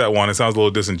put it like that, Juan, it sounds a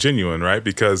little disingenuous, right?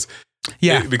 Because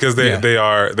they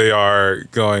are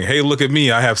going, "Hey, look at me!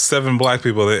 I have 7 Black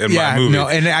people in my movie." No,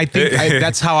 and I think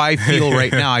that's how I feel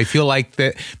right now. I feel like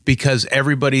that because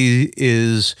everybody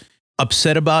is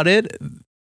upset about it,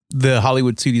 the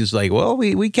Hollywood studio is like, well,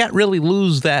 we can't really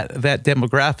lose that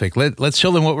demographic. Let's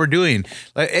show them what we're doing.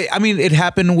 I mean, it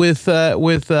happened with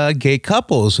gay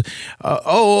couples.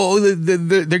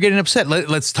 They're getting upset.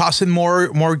 Let's toss in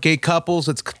more gay couples.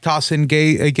 Let's toss in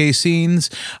gay scenes.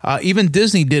 Even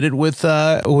Disney did it with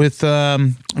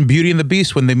Beauty and the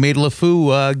Beast when they made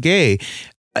LeFou gay.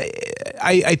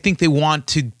 I think they want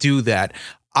to do that.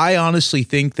 I honestly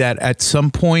think that at some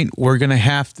point they're going to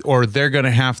have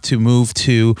to move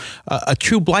to a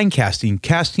true blind casting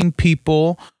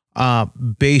people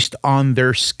based on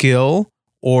their skill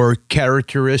or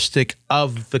characteristic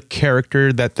of the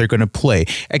character that they're going to play.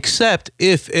 Except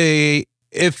if the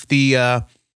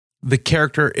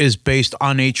character is based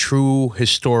on a true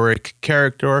historic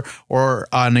character or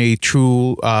on a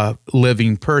true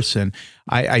living person.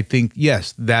 I think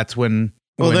yes, that's when.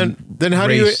 Well, then how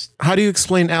do you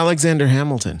explain Alexander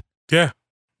Hamilton? Yeah.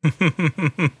 If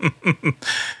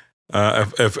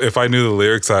I knew the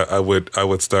lyrics, I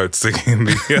would start singing.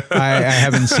 I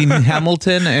haven't seen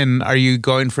Hamilton, and are you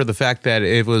going for the fact that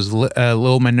it was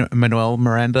Lin-Manuel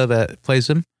Miranda that plays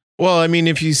him? Well, I mean,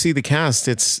 if you see the cast,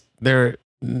 they're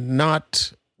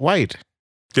not white.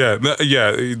 Yeah,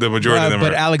 the majority of them.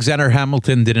 But Alexander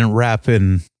Hamilton didn't rap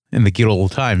in the good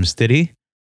old times, did he?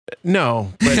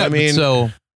 No, but I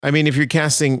mean, if you're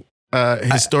casting a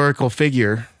historical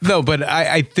figure, no, but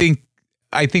I think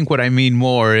what I mean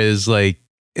more is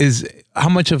how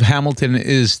much of Hamilton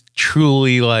is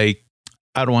truly like,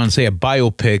 I don't want to say a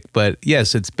biopic, but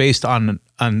yes, it's based on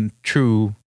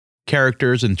true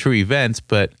characters and true events,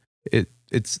 but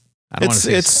it's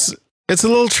a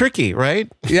little tricky,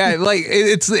 right? Yeah, like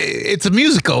it's a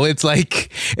musical. It's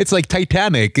like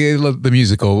Titanic, the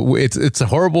musical. It's a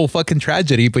horrible fucking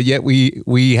tragedy, but yet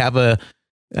we have a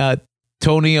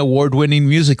Tony Award-winning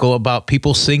musical about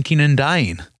people sinking and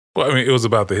dying. Well, I mean, it was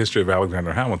about the history of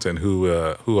Alexander Hamilton,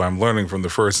 who I'm learning from the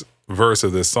first verse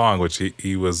of this song, which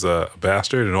he was a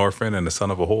bastard, an orphan, and the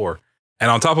son of a whore.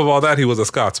 And on top of all that, he was a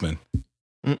Scotsman.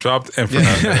 Dropped and for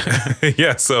nothing.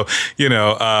 Yeah, so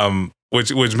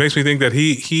Which makes me think that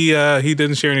he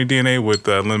didn't share any DNA with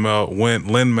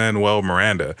Lin-Manuel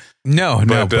Miranda. No,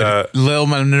 but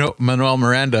Lin-Manuel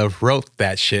Miranda wrote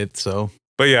that shit. So,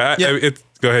 but yeah.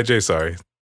 Go ahead, Jay. Sorry.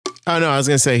 Oh no, I was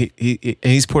gonna say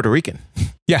he's Puerto Rican.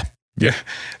 Yeah.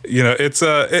 It's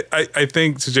I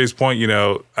think to Jay's point,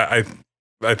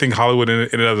 I think Hollywood in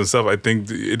and of itself, I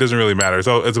think it doesn't really matter.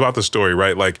 It's about the story,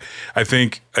 right? Like I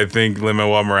think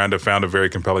Lin-Manuel Miranda found a very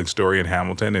compelling story in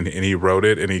Hamilton, and he wrote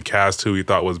it, and he cast who he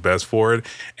thought was best for it.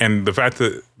 And the fact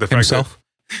that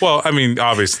well, I mean,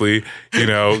 obviously, he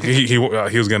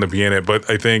was going to be in it, but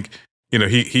I think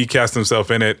he cast himself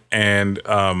in it, and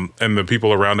the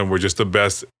people around him were just the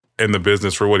best in the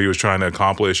business for what he was trying to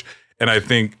accomplish. And I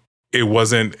think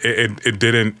it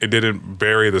didn't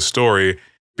bury the story.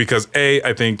 Because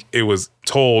I think it was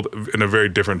told in a very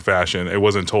different fashion. It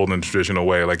wasn't told in a traditional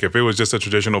way. Like if it was just a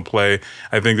traditional play,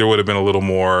 I think there would have been a little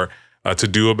more to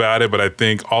do about it. But I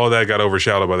think all of that got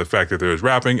overshadowed by the fact that there was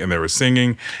rapping and there was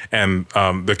singing, and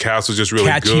the cast was just really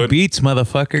catchy good. Beats,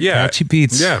 motherfucker. Yeah, catchy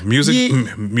beats. Yeah,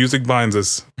 music binds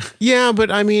us. Yeah, but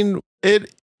I mean,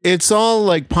 it's all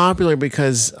like popular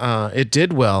because it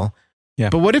did well. Yeah.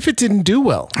 But what if it didn't do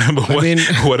well? What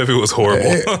if it was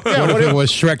horrible? What if it was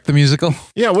Shrek the Musical?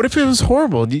 Yeah, what if it was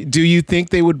horrible? Do you think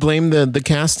they would blame the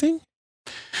casting?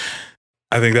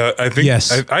 I think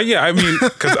yes. I mean,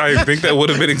 because I think that would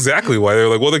have been exactly why they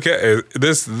were like, well,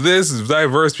 this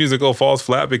diverse musical falls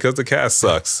flat because the cast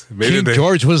sucks. Maybe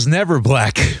George was never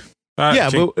black.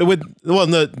 But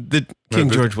the King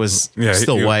George was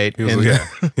still white.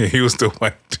 He was still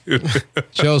white too.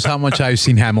 Shows how much I've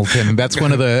seen Hamilton. That's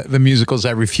one of the musicals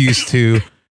I refuse to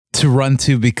run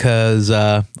to because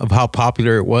of how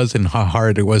popular it was and how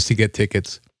hard it was to get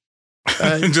tickets.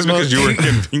 Just because you were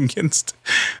inconvenienced.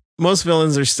 Most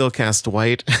villains are still cast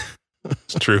white.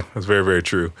 It's true. That's very, very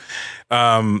true.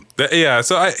 So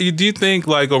do you think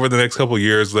like over the next couple of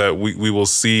years that we will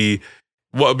see?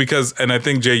 Well, because, and I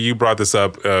think, Jay, you brought this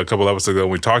up a couple of episodes ago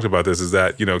when we talked about this, is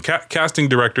that, casting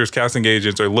directors, casting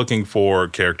agents are looking for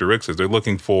characteristics. They're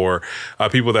looking for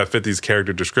people that fit these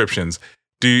character descriptions.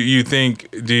 Do you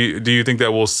think that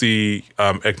we'll see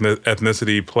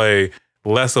ethnicity play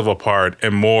less of a part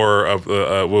and more of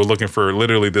we're looking for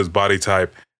literally this body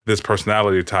type, this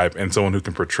personality type, and someone who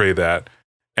can portray that?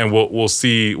 And we'll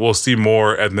see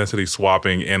more ethnicity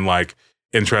swapping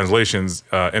in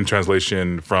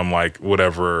translation from like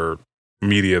whatever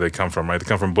media they come from, right? They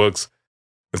come from books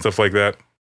and stuff like that.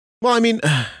 Well, I mean,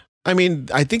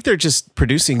 I think they're just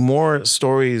producing more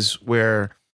stories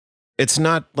where it's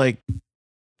not like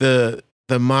the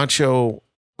macho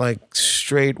like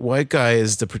straight white guy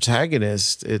is the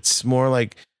protagonist. It's more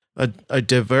like a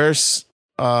diverse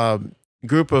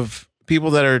group of people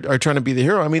that are trying to be the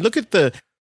hero. I mean, look at the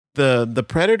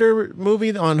Predator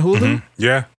movie on Hulu. Mhm.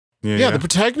 Yeah. The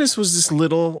protagonist was this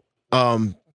little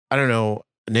I don't know,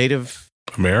 native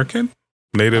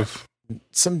Native.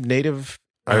 some native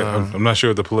I'm not sure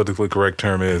what the politically correct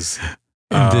term is.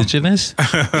 Indigenous?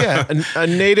 yeah, a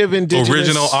native indigenous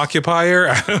Original occupier?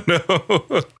 I don't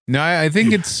know. No, I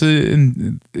think it's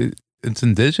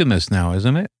indigenous now,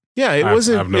 isn't it? Yeah, it I have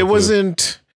wasn't. no It clue.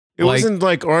 wasn't. It Like- wasn't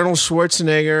like Arnold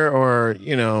Schwarzenegger or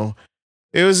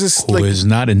It was just Who like. is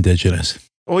not indigenous?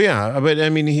 Oh yeah, but I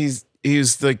mean, he's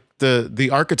like the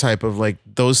archetype of like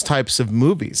those types of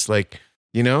movies, like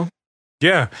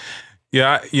Yeah.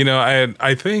 I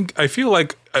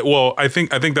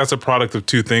think that's a product of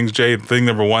two things, Jay. Thing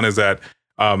number one is that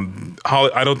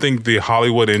I don't think the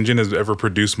Hollywood engine has ever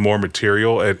produced more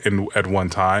material at one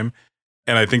time.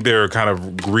 And I think they're kind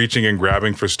of reaching and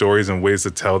grabbing for stories and ways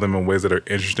to tell them in ways that are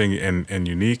interesting and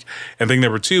unique. And thing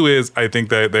number two is I think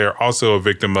that they're also a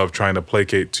victim of trying to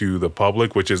placate to the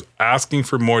public, which is asking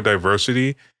for more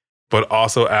diversity, but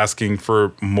also asking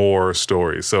for more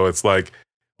stories. So it's like,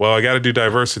 well, I got to do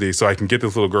diversity so I can get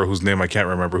this little girl whose name I can't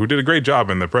remember, who did a great job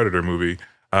in the Predator movie,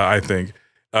 I think.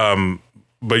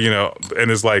 But, and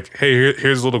it's like, hey,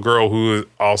 here's a little girl who is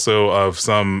also of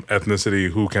some ethnicity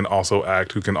who can also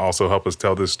act, who can also help us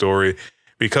tell this story,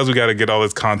 because we got to get all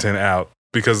this content out.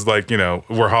 Because,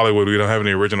 we're Hollywood, we don't have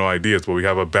any original ideas, but we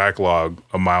have a backlog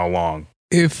a mile long.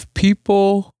 If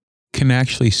people can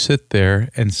actually sit there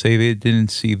and say they didn't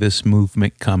see this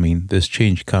movement coming, this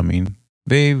change coming,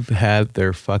 they've had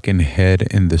their fucking head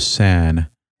in the sand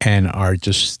and are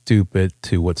just stupid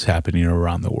to what's happening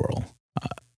around the world.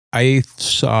 I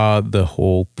saw the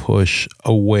whole push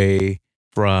away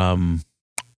from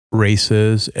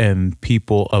races and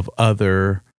people of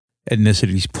other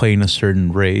ethnicities playing a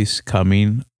certain race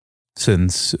coming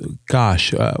since,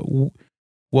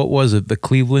 what was it? The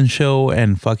Cleveland Show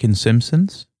and fucking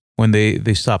Simpsons? When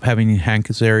they stopped having Hank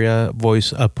Azaria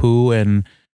voice Apu and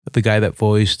the guy that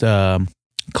voiced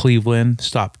Cleveland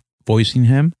stopped voicing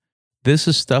him. This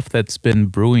is stuff that's been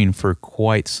brewing for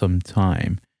quite some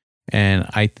time. And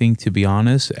I think, to be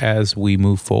honest, as we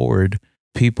move forward,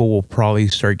 people will probably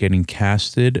start getting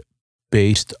casted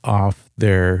based off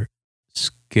their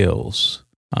skills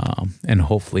and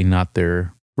hopefully not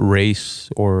their race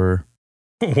or...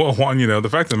 Well, Juan, the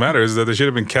fact of the matter is that they should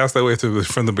have been cast that way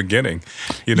from the beginning.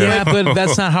 Yeah, but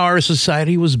that's not how our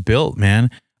society was built, man.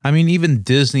 I mean, even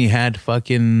Disney had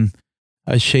fucking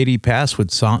a shady past with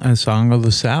Song of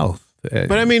the South.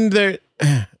 But I mean,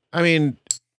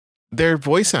 they're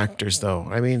voice actors, though.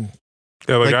 I mean,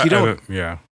 you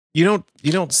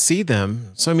don't see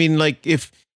them. So I mean, like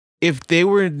if they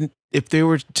were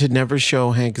to never show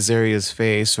Hank Azaria's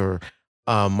face or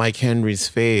Mike Henry's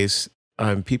face,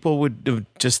 people would have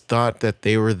just thought that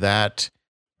they were that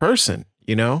person.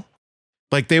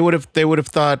 Like they would have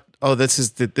thought, oh, this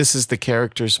is the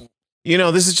character's.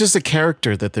 This is just a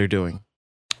character that they're doing.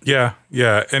 Yeah,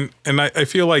 and I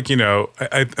feel like I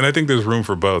think there's room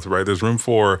for both, right? There's room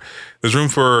for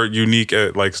unique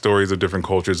stories of different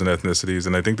cultures and ethnicities,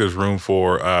 and I think there's room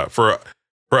for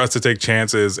us to take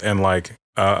chances and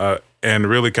and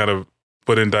really kind of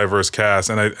put in diverse casts.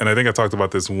 And I think I talked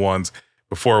about this once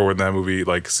before with that movie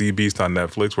Sea Beast on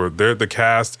Netflix, where the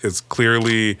cast is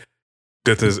clearly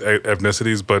different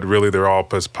ethnicities, but really they're all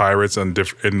pirates in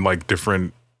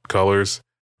different colors.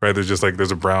 Right,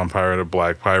 there's a brown pirate, a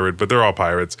black pirate, but they're all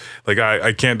pirates.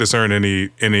 I can't discern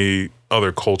any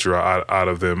other culture out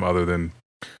of them other than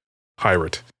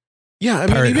pirate. Yeah,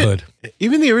 I mean,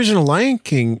 even the original Lion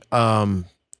King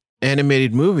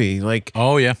animated movie,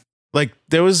 oh yeah,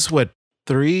 there was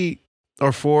 3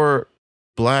 or 4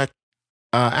 black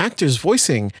actors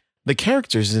voicing the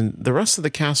characters, and the rest of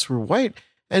the cast were white.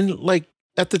 And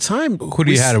at the time, who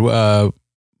do you had?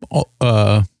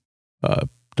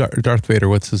 Darth Vader,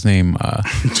 what's his name?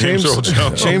 James Earl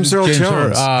Jones. James Earl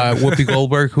Jones. Whoopi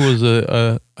Goldberg, who was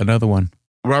another one.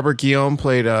 Robert Guillaume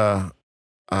played Rafiki.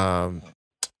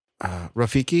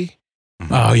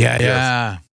 Oh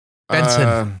yeah.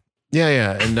 Benson.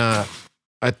 And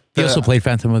he also played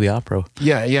Phantom of the Opera.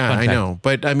 Yeah, I know.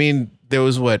 But I mean, there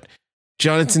was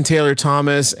Jonathan Taylor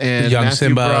Thomas and Young Matthew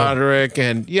Simba. Broderick,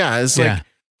 and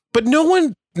but no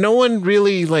one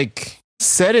really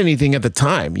said anything at the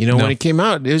time. When it came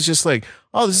out, it was just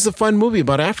oh, this is a fun movie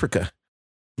about Africa.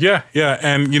 Yeah.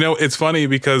 And, it's funny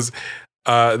because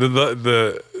I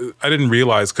didn't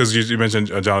realize because you mentioned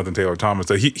Jonathan Taylor Thomas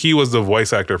that he was the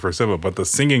voice actor for Simba, but the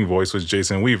singing voice was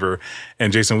Jason Weaver,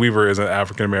 and Jason Weaver is an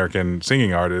African American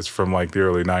singing artist from like the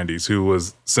early '90s who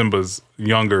was Simba's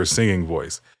younger singing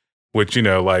voice, which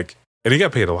and he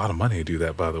got paid a lot of money to do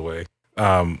that, by the way.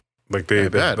 Like they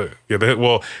wanted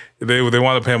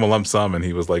to pay him a lump sum, and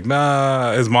he was like,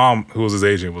 nah. His mom, who was his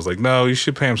agent, was like, no, you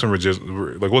should pay him some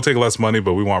like we'll take less money,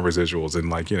 but we want residuals,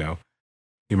 and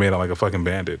he made it like a fucking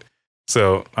bandit.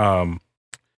 So,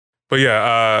 but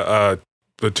yeah,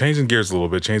 but changing gears.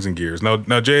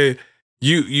 Now, Jay,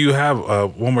 you have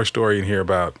one more story in here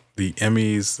about the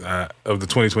Emmys of the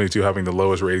 2022 having the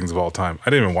lowest ratings of all time. I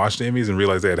didn't even watch the Emmys and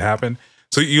realize they had happened.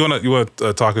 So you want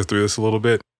to talk us through this a little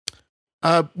bit?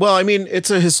 Well, I mean,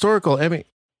 it's a historical Emmy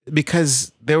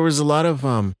because there was a lot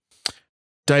of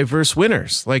diverse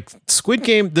winners. Like the Squid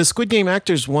Game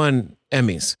actors won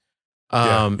Emmys.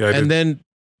 And then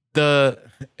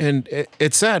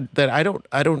it's sad that I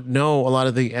don't know a lot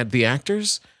of the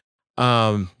actors,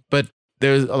 but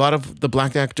there's a lot of the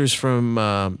black actors from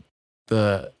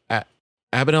the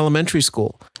Abbott Elementary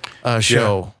School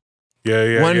show.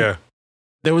 Yeah.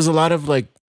 There was a lot of like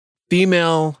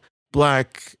female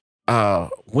black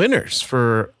winners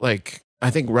for like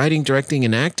I think writing, directing,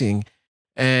 and acting,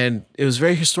 and it was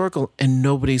very historical, and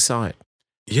nobody saw it.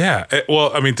 Yeah,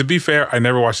 well, I mean, to be fair, I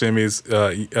never watched the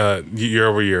Emmys year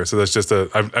over year, so that's just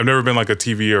I've never been like a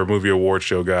TV or movie award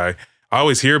show guy. I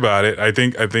always hear about it. I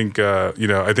think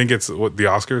it's what the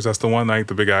Oscars. That's the one, like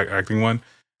the big acting one.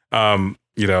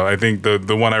 I think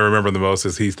the one I remember the most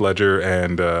is Heath Ledger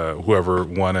and whoever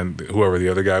won and whoever the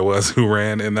other guy was who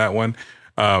ran in that one,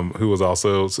 who was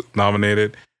also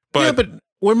nominated. But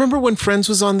remember when Friends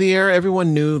was on the air?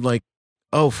 Everyone knew like,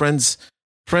 oh, Friends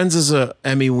is a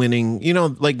Emmy winning,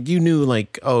 like you knew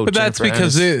like, oh, but Jennifer that's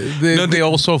because Aniston. they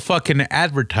also fucking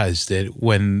advertised it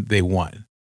when they won.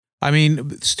 I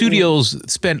mean, studios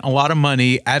spent a lot of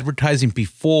money advertising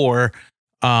before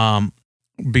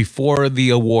the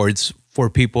awards for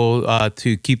people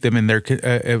to keep them in there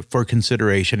for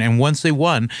consideration. And once they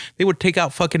won, they would take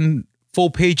out fucking full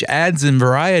page ads in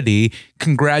Variety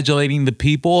congratulating the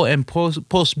people and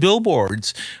post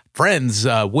billboards. Friends,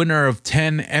 winner of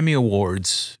 10 Emmy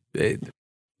Awards.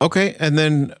 Okay, and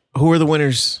then who are the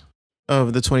winners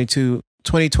of the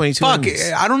 2022 Fuck,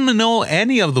 Emmys? I don't know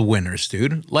any of the winners,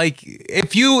 dude. Like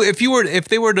if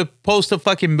they were to post a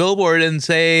fucking billboard and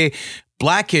say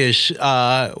Blackish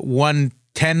won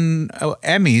 10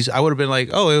 Emmys, I would have been like,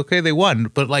 oh, okay, they won.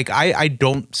 But like I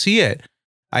don't see it.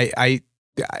 I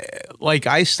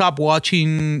stopped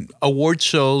watching award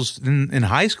shows in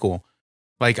high school.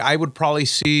 Like I would probably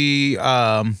see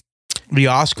the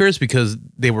Oscars because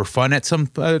they were fun at some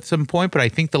point. But I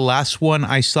think the last one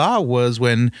I saw was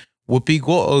when Whoopi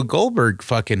Goldberg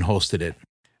fucking hosted it.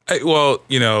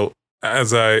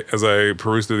 As I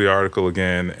perused through the article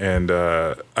again, and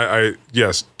I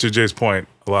yes, to Jay's point,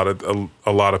 a lot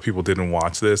of people didn't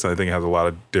watch this, and I think it has a lot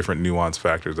of different nuance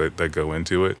factors that go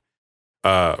into it.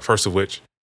 First of which, it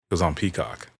was on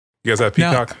Peacock. You guys have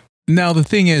Peacock? Now, the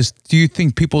thing is, do you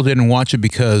think people didn't watch it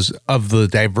because of the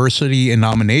diversity in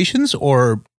nominations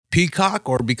or Peacock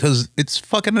or because it's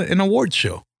fucking an awards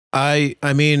show? I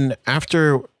mean,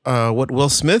 after what Will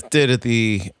Smith did at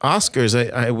the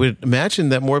Oscars, I would imagine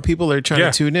that more people are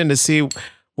trying to tune in to see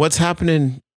what's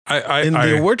happening in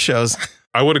the award shows.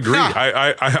 I would agree.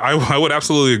 I would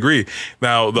absolutely agree.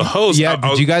 Now, the host... Yeah,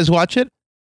 did you guys watch it?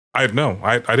 I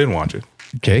didn't watch it.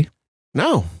 Okay.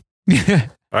 No.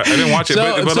 I didn't watch it.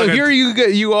 So here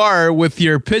you are with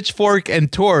your pitchfork and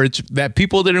torch that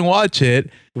people didn't watch it,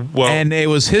 and it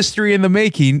was history in the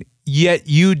making, yet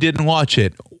you didn't watch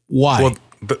it. Why? Well,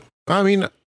 I mean,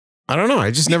 I don't know.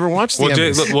 I just never watched the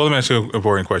Jay, Emmys. let me ask you an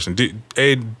important question. Do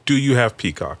you have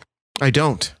Peacock? I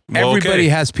don't. Everybody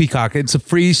has Peacock. It's a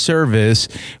free service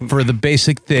for the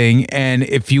basic thing. And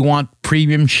if you want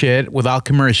premium shit without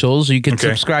commercials, you can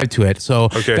subscribe to it. So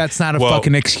that's not a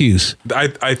fucking excuse. I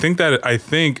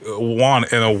think one,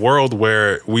 in a world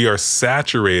where we are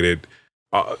saturated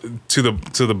to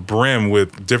the brim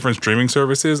with different streaming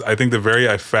services, I think the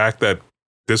very fact that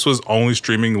this was only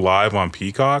streaming live on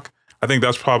Peacock, I think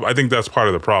that's part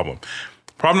of the problem.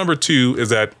 Problem number 2 is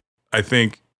that I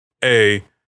think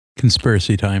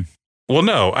conspiracy time. Well,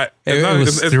 no, it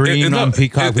was streamed on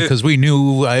Peacock because we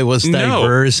knew it was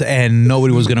diverse and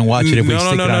nobody was going to watch it if we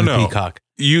stick it on Peacock.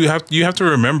 You have to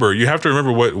remember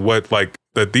what like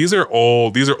that these are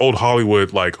old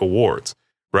Hollywood like awards,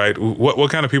 right?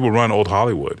 What kind of people run old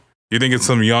Hollywood? You think it's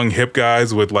some young hip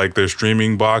guys with like their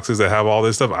streaming boxes that have all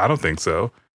this stuff? I don't think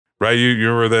so, right? You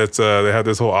remember that they had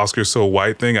this whole Oscars so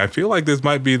white thing. I feel like this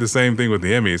might be the same thing with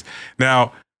the Emmys.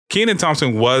 Now, Kenan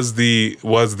Thompson was the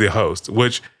host,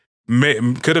 which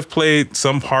could have played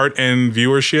some part in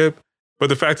viewership. But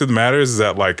the fact of the matter is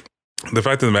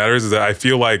that I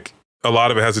feel like a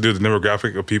lot of it has to do with the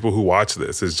demographic of people who watch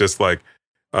this. It's just like,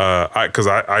 because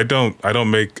I don't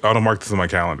mark this on my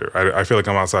calendar. I feel like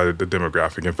I'm outside of the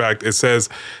demographic. In fact, it says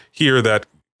here that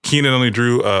Kenan only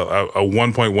drew a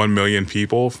 1.1 million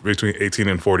people between 18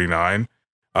 and 49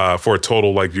 for a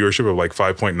total like viewership of like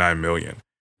 5.9 million.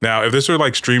 Now, if this were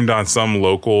like streamed on some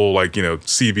local, like, you know,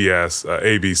 CBS,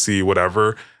 ABC,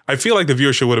 whatever, I feel like the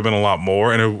viewership would have been a lot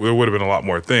more, and it would have been a lot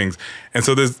more things. And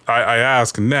so I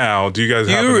ask now, do you guys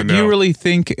happen to know? Do you really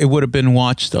think it would have been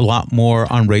watched a lot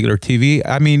more on regular TV?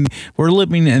 I mean, we're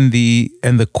living in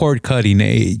the cord cutting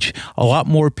age. A lot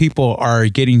more people are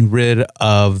getting rid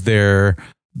of their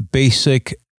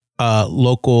basic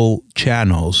local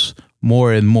channels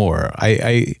more and more.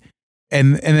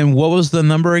 And then what was the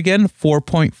number again?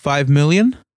 4.5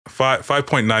 million?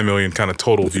 5.9 million kind of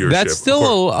total viewership. That's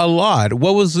still a lot.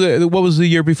 What was the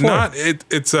year before? I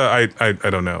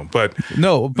don't know, but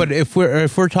no. But if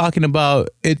we're talking about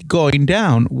it going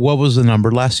down, what was the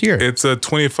number last year? It's a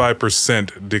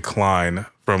 25% decline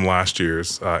from last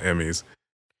year's Emmys.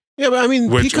 Yeah, but I mean,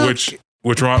 which it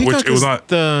was not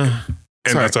the.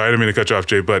 And sorry, I didn't mean to cut you off,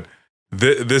 Jay, but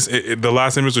the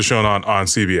last Emmys was shown on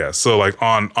CBS, so like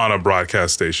on a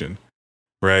broadcast station,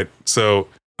 right? So.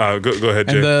 Go ahead,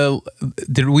 Jay. And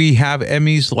did we have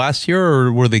Emmys last year,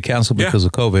 or were they canceled because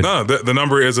of COVID? No, the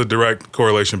number is a direct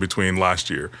correlation between last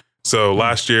year. So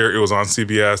last year it was on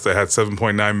CBS. They had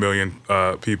 7.9 million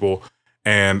people,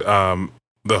 and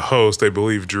the host, I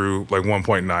believe, drew like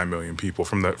 1.9 million people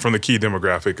from the key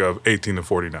demographic of 18 to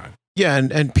 49. Yeah,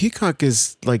 and Peacock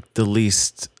is like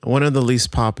one of the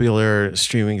least popular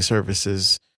streaming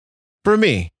services for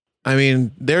me. I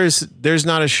mean, there's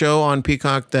not a show on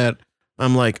Peacock that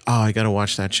I'm like, oh, I got to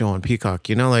watch that show on Peacock.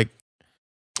 You know, like.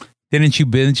 Didn't you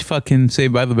binge fucking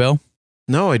Saved by the Bell?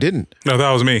 No, I didn't. No,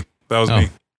 that was me. Me.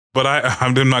 But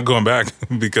I'm not going back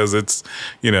because it's,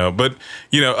 you know, but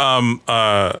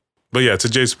yeah, to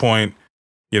Jay's point,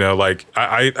 you know, like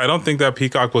I don't think that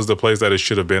Peacock was the place that it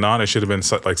should have been on. It should have been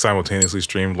like simultaneously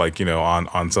streamed, like, you know,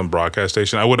 on some broadcast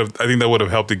station. I think that would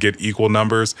have helped to get equal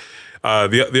numbers.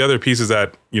 The other piece is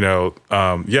that, you know,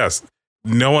 yes,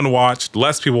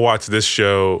 less people watched this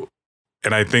show.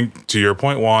 And I think, to your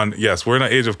point, Juan, yes, we're in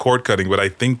an age of cord cutting, but I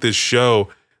think this show,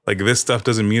 like, this stuff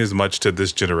doesn't mean as much to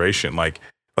this generation. I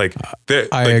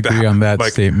agree on that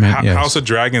statement. Yes. House of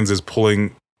Dragons is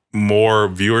pulling more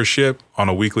viewership on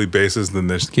a weekly basis than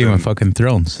this Game of fucking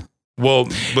Thrones. Well,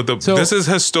 but this is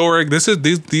historic.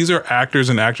 These are actors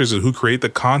and actresses who create the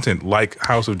content like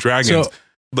House of Dragons. So,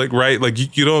 like, right, like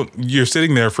you're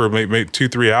sitting there for maybe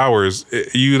 2-3 hours.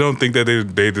 You don't think that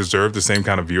they deserve the same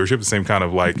kind of viewership, the same kind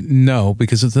of like. No,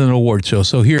 because it's an award show.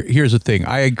 So here's the thing.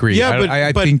 I agree. Yeah,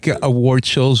 I think award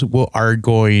shows are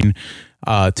going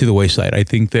to the wayside. I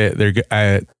think that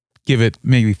they're give it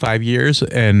maybe 5 years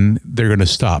and they're going to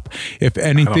stop. If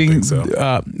anything, I don't think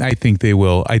so. I think they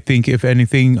will. I think if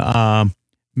anything,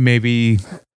 maybe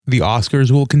the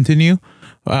Oscars will continue.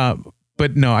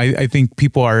 But no, I think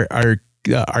people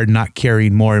are not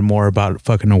caring more and more about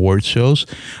fucking award shows.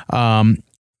 1,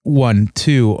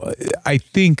 2, I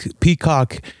think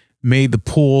Peacock made the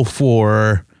pull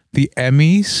for the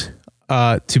Emmys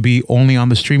to be only on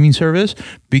the streaming service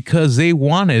because they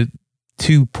wanted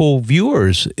to pull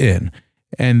viewers in,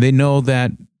 and they know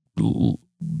that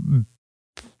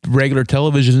regular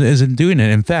television isn't doing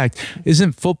it. In fact,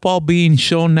 isn't football being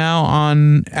shown now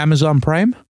on Amazon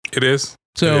Prime? It is.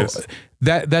 So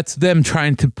that's them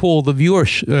trying to pull the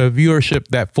viewership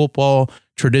that football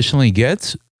traditionally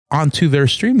gets onto their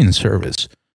streaming service.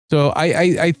 So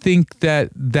I think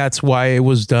that's why it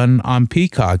was done on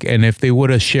Peacock. And if they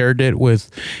would have shared it with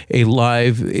a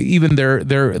live, even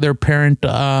their parent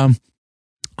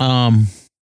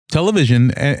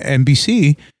television,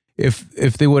 NBC,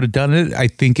 if they would have done it, I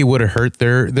think it would have hurt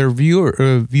their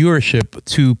viewership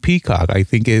to Peacock. I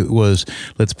think it was,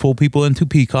 let's pull people into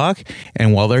Peacock,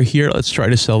 and while they're here, let's try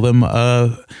to sell them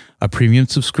a premium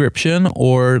subscription,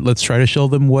 or let's try to show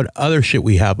them what other shit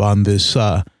we have on this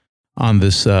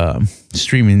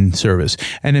streaming service.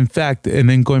 And in fact, and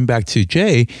then going back to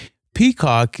Jay,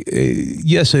 Peacock,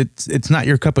 yes, it's not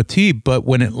your cup of tea, but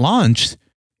when it launched,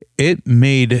 it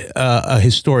made a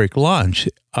historic launch,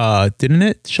 didn't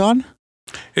it, Sean?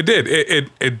 It did.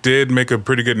 It did make a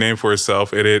pretty good name for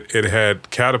itself. It had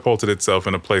catapulted itself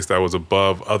in a place that was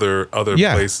above other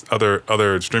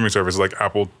streaming services like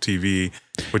Apple TV,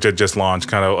 which had just launched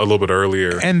kind of a little bit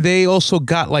earlier. And they also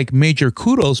got like major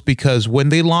kudos because when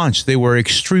they launched, they were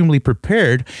extremely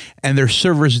prepared and their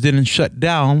servers didn't shut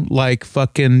down like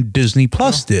fucking Disney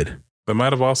Plus did. They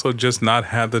might have also just not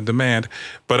had the demand.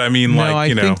 But I mean,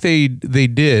 I think they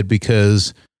did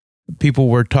because people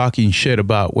were talking shit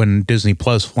about when Disney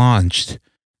Plus launched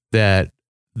that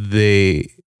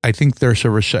I think their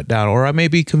server shut down, or I may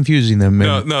be confusing them.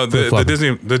 No,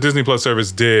 the Disney Plus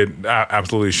service did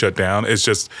absolutely shut down. It's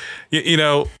just,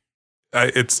 I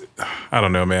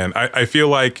don't know, man. I feel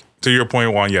like, to your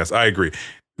point, Juan, yes, I agree.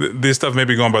 This stuff may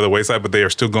be going by the wayside, but they are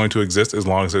still going to exist as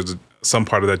long as there's some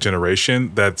part of that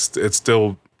generation it's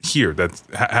still here, that's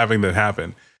having that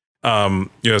happen.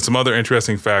 Some other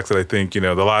interesting facts that I think,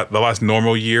 the last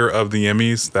normal year of the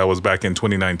Emmys, that was back in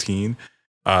 2019,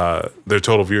 their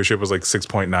total viewership was like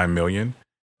 6.9 million.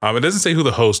 It doesn't say who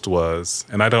the host was,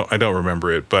 and I don't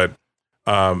remember it, but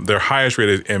their highest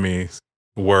rated Emmys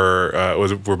were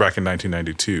back in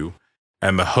 1992,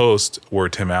 and the hosts were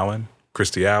Tim Allen,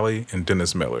 Kirstie Alley, and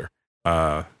Dennis Miller.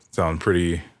 Sound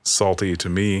pretty salty to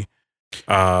me.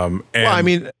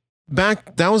 That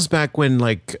was back when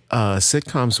like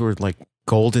sitcoms were like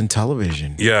golden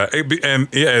television. Yeah,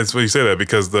 it's what you say that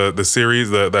because the series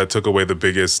that took away the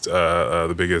biggest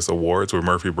awards were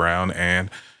Murphy Brown and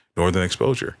Northern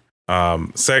Exposure.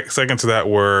 Second to that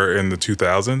were in the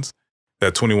 2000s,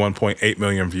 that 21.8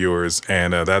 million viewers,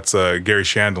 and that's Gary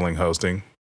Shandling hosting.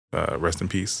 Rest in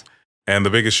peace. And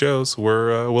the biggest shows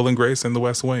were Will and Grace and The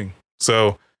West Wing.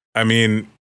 So I mean,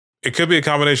 it could be a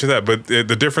combination of that, but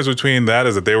the difference between that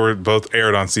is that they were both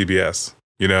aired on CBS.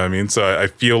 You know what I mean? So I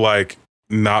feel like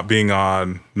not being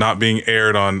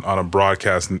aired on a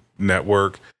broadcast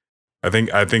network, I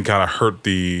think kind of hurt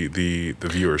the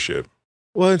viewership.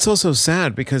 Well, it's also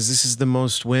sad because this is the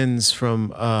most wins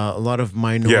from a lot of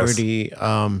minority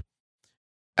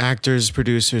actors,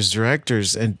 producers,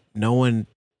 directors, and no one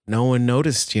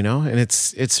noticed, and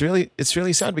it's really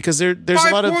sad because there's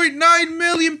a lot of 5.9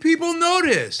 million people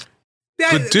noticed.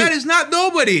 That is not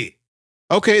nobody.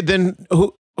 Okay, then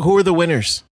who are the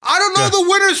winners? I don't know the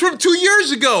winners from 2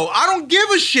 years ago. I don't give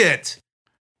a shit.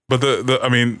 But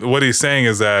what he's saying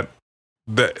is that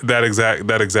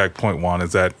exact point, Juan,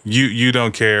 is that you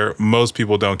don't care. Most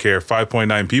people don't care.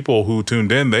 5.9 people who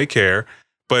tuned in, they care.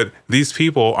 But these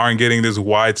people aren't getting this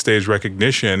wide stage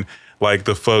recognition like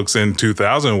the folks in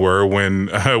 2000 were when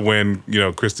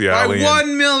Kirstie Alley. By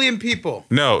 1 million people.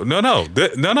 No.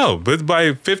 But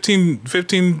by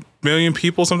 15 million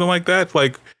people, something like that.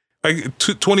 Like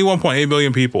 21.8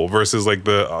 million people versus like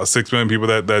the 6 million people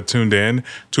that tuned in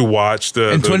to watch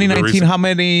the. In 2019, how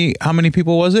many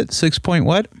people was it? 6 point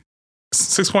what?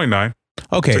 6.9.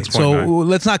 Okay, 6.9. so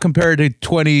let's not compare it to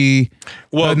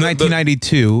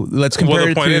 1992. Let's compare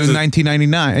it to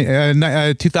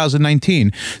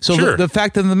 2019. So sure. the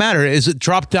fact of the matter is it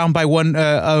dropped down by 1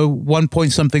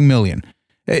 point something million.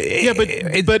 But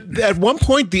at one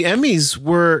point the Emmys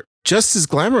were just as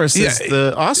glamorous as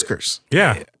the Oscars.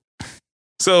 Yeah.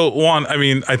 So Juan, I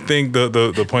mean, I think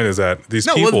the point is that these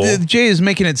people. Well, Jay is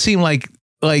making it seem like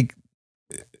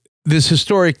this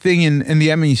historic thing in the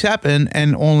Emmys happened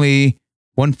and only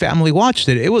one family watched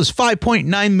it. It was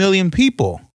 5.9 million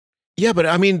people. Yeah, but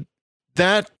I mean,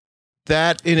 that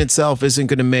in itself isn't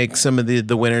going to make some of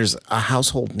the winners a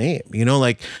household name.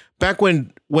 Like back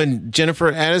when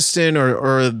Jennifer Aniston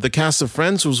or the cast of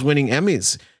Friends was winning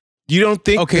Emmys, you don't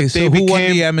think? Okay, so who won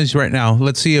the Emmys right now?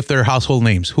 Let's see if they're household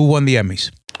names. Who won the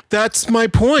Emmys? That's my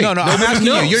point. No, I'm asking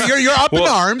you. You're up in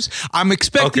arms. I'm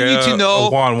expecting you to know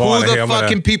who the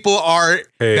fucking people are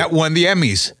that won the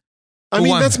Emmys.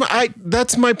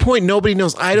 That's my point. Nobody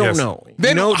knows. I don't know.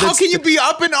 Then how can you be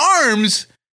up in arms?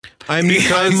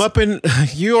 I'm up in.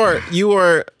 You're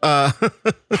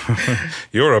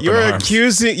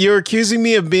accusing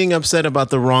me of being upset about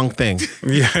the wrong thing.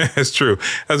 Yeah, it's true.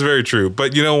 That's very true.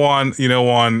 But Juan.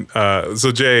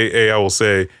 So Jay, I will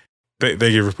say, thank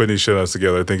you for putting these show notes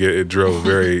together. I think it drove a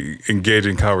very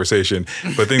engaging conversation.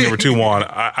 But thing number two, Juan,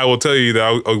 I will tell you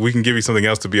that we can give you something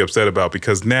else to be upset about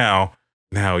because now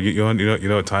you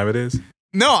know what time it is?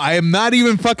 No, I am not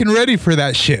even fucking ready for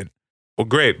that shit. Well,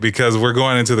 great, because we're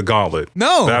going into the gauntlet.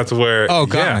 No. That's where... Oh,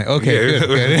 gauntlet. Yeah, okay,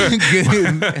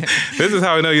 good. This is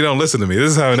how I know you don't listen to me.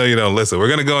 This is how I know you don't listen. We're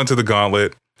going to go into the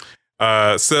gauntlet.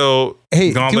 So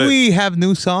Hey, Gauntlet, do we have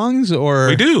new songs or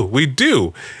we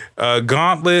do.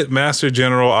 Gauntlet Master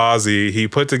General Ozzy, he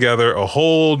put together a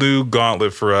whole new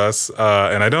gauntlet for us,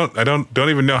 and I don't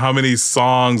even know how many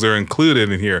songs are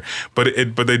included in here, but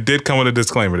they did come with a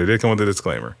disclaimer.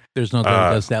 There's no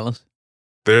Debbie Does Dallas?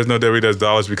 There's no Debbie Does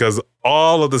Dallas because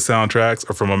all of the soundtracks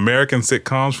are from American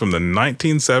sitcoms from the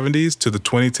 1970s to the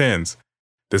 2010s.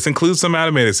 This includes some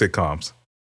animated sitcoms.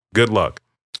 Good luck.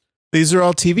 These are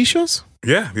all TV shows?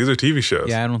 Yeah, these are TV shows.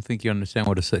 Yeah, I don't think you understand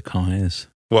what a sitcom is.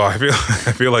 Well, I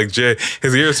feel like Jay,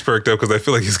 his ears perked up because I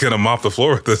feel like he's gonna mop the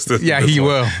floor with this. Yeah, this he one.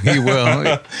 will. He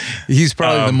will. He's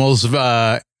probably the most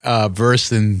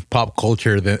versed in pop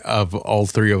culture of all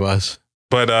three of us.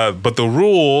 But the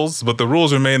rules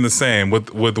remain the same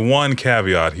with one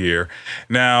caveat here.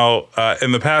 Now,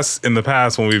 in the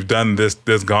past when we've done this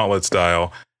gauntlet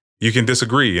style, you can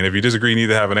disagree, and if you disagree, you need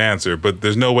to have an answer. But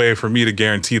there's no way for me to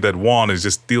guarantee that Juan is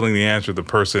just stealing the answer of the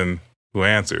person who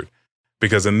answered,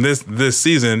 because in this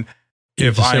season, You're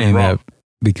if just I'm saying wrong, that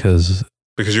because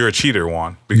you're a cheater,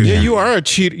 Juan. Because Yeah, you are a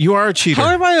cheat. You are a cheater. how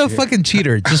am I a fucking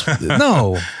cheater? Just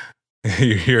no.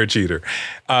 you're a cheater,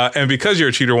 and because you're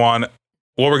a cheater, Juan.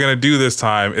 What we're going to do this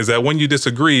time is that when you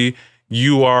disagree,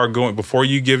 you are going, before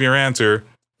you give your answer,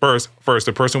 first,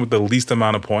 the person with the least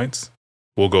amount of points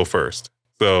will go first.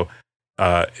 So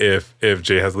if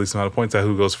Jay has the least amount of points, that's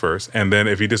who goes first. And then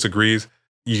if he disagrees,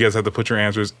 you guys have to put your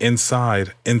answers inside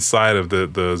of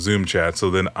the Zoom chat.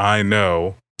 So then I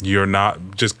know you're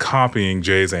not just copying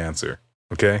Jay's answer.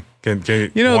 Okay? Can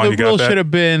You know, Juan, the you got rule that? should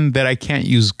have been that I can't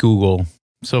use Google.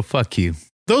 So fuck you.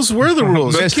 Those were the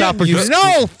rules. You Missed can't opportunity. use-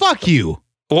 No, fuck you.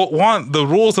 Well, Juan, the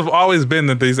rules have always been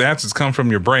that these answers come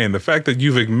from your brain. The fact that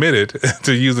you've admitted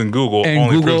to using Google And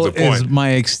only Google proves the point. is my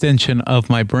extension of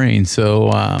my brain.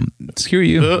 So screw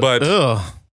you. But- ugh.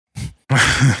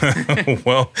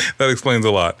 Well, that explains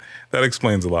a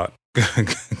lot.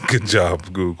 Good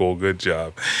job, Google. Good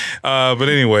job. But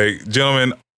anyway,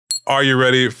 gentlemen, are you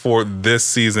ready for this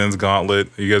season's gauntlet?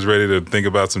 Are you guys ready to think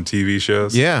about some TV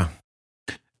shows? Yeah.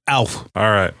 Alf.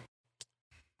 All right.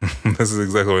 This is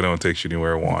exactly why no one takes you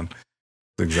anywhere, Juan.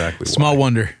 That's exactly Small why.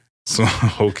 Wonder. So,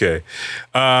 okay.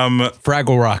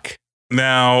 Fraggle Rock.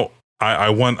 Now, I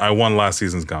won last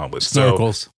season's gauntlet. So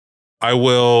Snorkels. I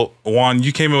will, Juan,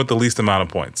 you came in with the least amount of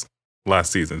points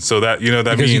last season. So that, that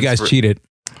Because means you guys cheated.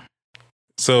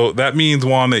 So that means,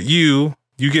 Juan, that you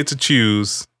get to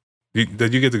choose,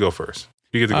 that you get to go first.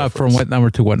 You get to go first. From what number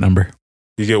to what number?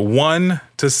 You get 1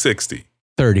 to 60.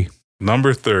 30.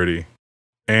 Number 30.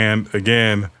 And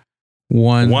again,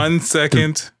 1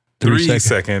 second, 3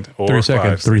 second, or 3 5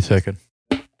 seconds. 3 seconds.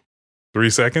 3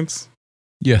 seconds?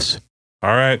 Yes.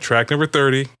 All right, track number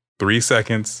 30, 3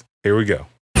 seconds. Here we go.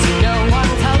 No one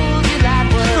told you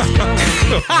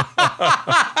that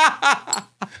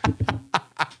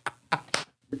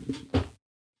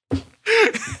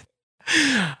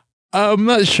I'm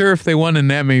not sure if they won an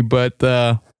Emmy, but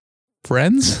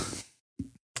Friends?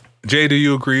 Jay, do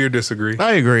you agree or disagree?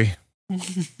 I agree.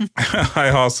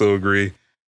 I also agree.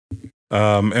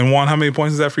 And Juan, how many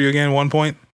points is that for you again? 1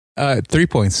 point? 3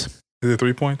 points. Is it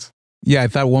 3 points? Yeah, I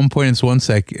thought 1 point is 1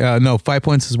 second. No, 5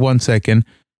 points is 1 second.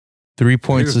 3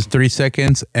 points is 3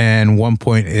 seconds, and 1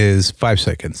 point is 5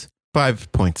 seconds.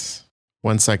 5 points.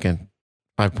 1 second.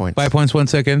 5 points. 5 points, 1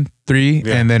 second, 3,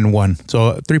 Yeah. and then 1.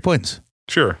 So 3 points.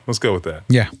 Sure, let's go with that.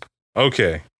 Yeah.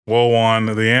 Okay. Well, Juan,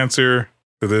 the answer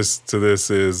to this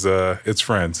is it's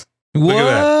Friends. What? at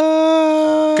that.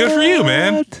 Good for you,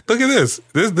 man. Look at this.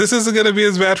 This isn't going to be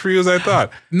as bad for you as I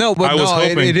thought. No, but I was no,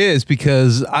 hoping- it is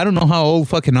because I don't know how old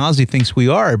fucking Ozzy thinks we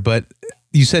are, but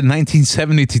you said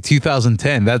 1970 to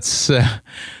 2010. That's a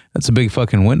big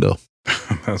fucking window.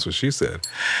 That's what she said.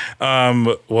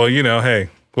 Well, hey.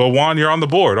 Well, Juan, you're on the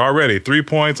board already. 3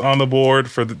 points on the board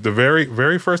for the very,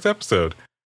 very first episode.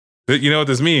 You know what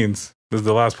this means? This is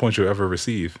the last point you'll ever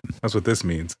receive. That's what this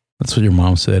means. That's what your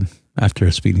mom said after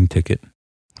a speeding ticket.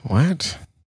 What?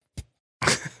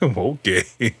 Okay.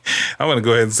 I'm going to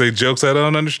go ahead and say jokes I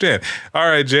don't understand. All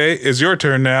right, Jay, it's your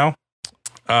turn now.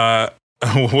 What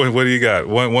do you got?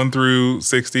 1 through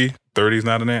 60? 30 is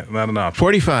not an option.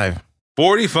 45.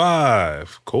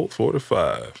 45. Colt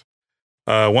 45.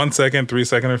 1 second, 3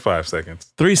 seconds, or 5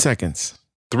 seconds? 3 seconds.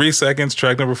 3 seconds,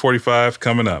 track number 45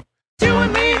 coming up. You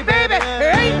and me, baby,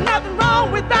 there ain't nothing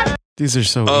wrong with that. These are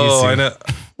so Oh, easy. I know.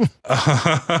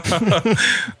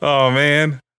 Oh,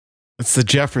 man. It's the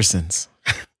Jeffersons.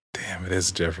 Damn, it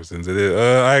is Jefferson's. It is.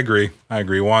 I agree.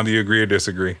 Juan, do you agree or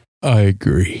disagree? I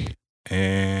agree.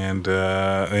 And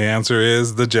the answer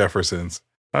is the Jeffersons.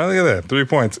 Oh, look at that. 3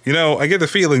 points. I get the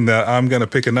feeling that I'm going to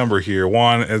pick a number here.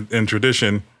 Juan, in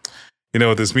tradition, you know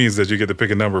what this means, that you get to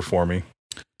pick a number for me.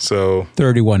 So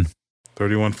 31.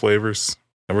 31 flavors.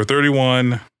 Number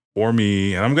 31 for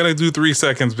me. And I'm going to do 3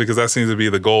 seconds because that seems to be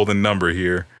the golden number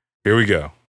here. Here we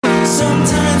go.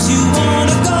 Sometimes you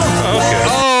wanna go. Okay.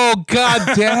 Oh,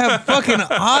 goddamn. Fucking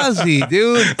Ozzy,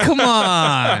 dude. Come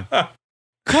on.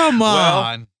 Come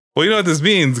on. Well, you know what this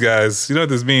means, guys. You know what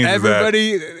this means.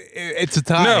 Everybody, it's a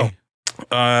tie.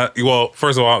 No. Well,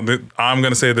 first of all, I'm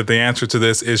going to say that the answer to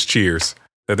this is cheers.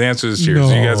 That the answer is cheers. No.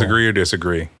 Do you guys agree or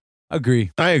disagree?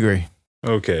 Agree. I agree.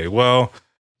 Okay. Well,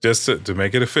 just to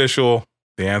make it official,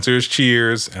 the answer is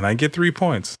cheers, and I get 3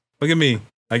 points. Look at me.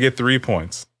 I get 3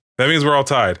 points. That means we're all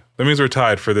tied. That means we're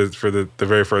tied for the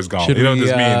very first gauntlet. You know what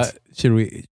this means?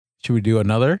 Should we do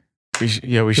another? We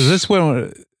Because should.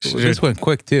 this went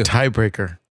quick too.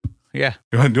 Tiebreaker. Yeah.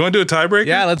 You want to do a tiebreaker?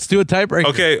 Yeah, let's do a tiebreaker.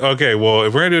 Okay. Well,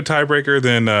 if we're gonna do a tiebreaker,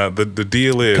 then the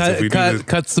deal is if we do this,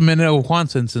 Cuts the minute of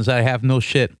Juanson since I have no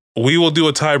shit. we will do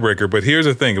a tiebreaker. But here's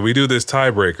the thing: if we do this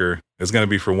tiebreaker, it's gonna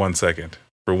be for 1 second.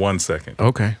 For 1 second.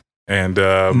 Okay. And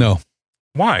No.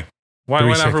 why? Why 3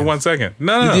 not for seconds. 1 second?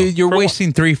 No. You're For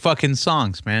wasting 3 fucking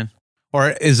songs, man.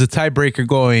 Or is the tiebreaker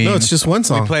going? No, it's just one we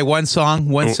song. play one song,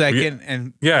 1 Oh, second,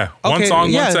 and Yeah, one Okay, song,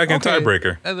 yeah, 1 second okay.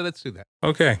 tiebreaker. let's do that.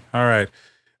 Okay, all right.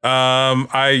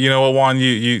 You know what, Juan,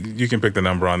 you can pick the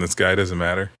number on this guy. It doesn't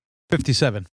matter.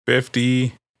 57.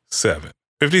 57.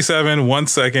 57, 1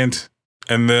 second,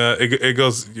 and it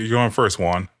goes. You're going first,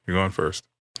 Juan. You're going first.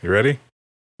 You ready?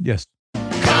 Yes.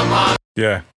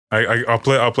 Yeah. I'll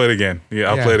play it again. Yeah,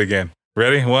 I'll Yeah. play it again.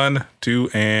 Ready? 1, 2,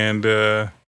 and 3.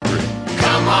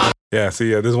 Come on. Yeah.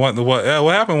 See, this one. What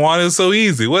happened, Juan? It was so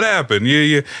easy. What happened?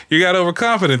 You got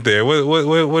overconfident there.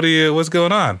 What's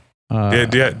going on?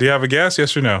 Do you have a guess?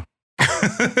 Yes or no?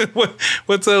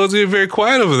 What's being very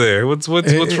quiet over there? What's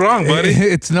wrong, buddy?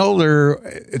 It's an older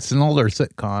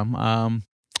sitcom.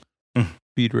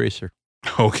 Speed Racer.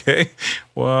 Okay.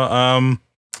 Well,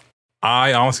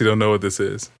 I honestly don't know what this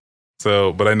is.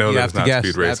 So, but I know You that have it's to not guess.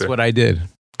 Speed Racer. That's what I did.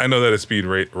 I know that it's Speed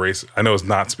Racer. I know it's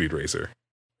not Speed Racer.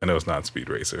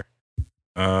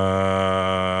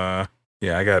 Yeah,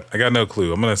 I got no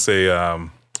clue. I'm gonna say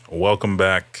Welcome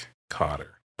Back, Kotter,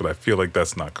 but I feel like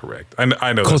that's not correct. I know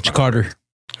Coach that's not Carter. correct.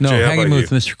 No, Jay, how hanging about with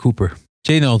Mr. Cooper.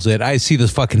 Jay knows it. I see the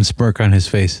fucking smirk on his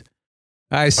face.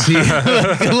 I see.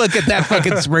 Look at that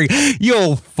fucking smirk.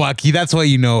 Yo, fuck you. That's why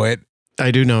you know it.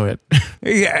 I do know it.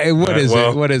 Yeah. What is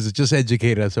well- it? What is it? Just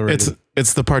educate us already.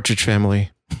 It's the Partridge Family.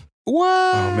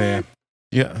 What? Oh man.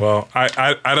 Yeah. Well,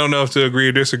 I don't know if to agree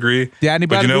or disagree. Danny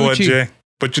But you know what,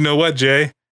 Bonaducci.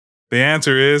 Jay? The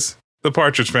answer is the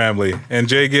Partridge Family, and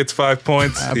Jay gets 5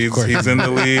 points. Of He's course. in the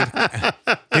lead.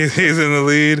 He's in the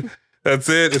lead. That's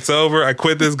it. It's over. I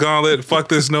quit this gauntlet. Fuck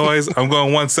this noise. I'm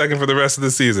going 1 second for the rest of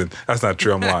the season. That's not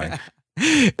true. I'm lying.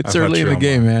 It's That's not early in true, the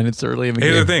game, man. It's early in the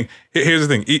Here's game. the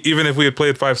thing. Even if we had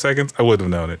played 5 seconds, I wouldn't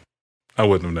have known it.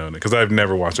 Because I've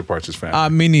never watched a Partridge Family.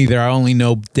 Me neither. I only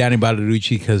know Danny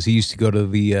Bonaducci because he used to go to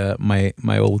the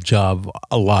my old job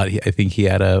a lot. I think he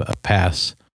had a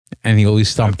pass, and he always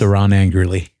stomped around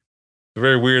angrily. A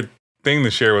very weird thing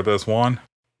to share with us, Juan.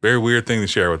 Very weird thing to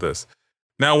share with us.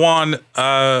 Now, Juan,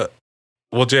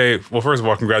 well, Jay, first of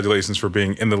all, congratulations for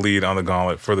being in the lead on the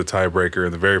gauntlet for the tiebreaker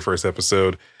in the very first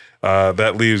episode.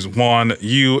 That leaves Juan,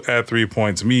 you at 3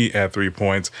 points, me at 3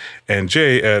 points, and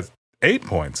Jay at 8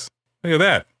 points. Look at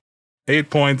that. 8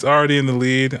 points already in the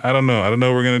lead. I don't know what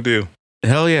we're going to do.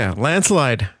 Hell yeah.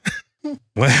 Landslide.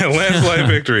 Landslide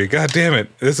victory. God damn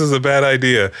it. This is a bad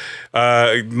idea.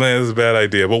 This is a bad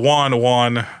idea. But Juan,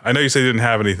 I know you said you didn't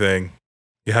have anything.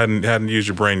 You hadn't used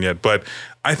your brain yet, but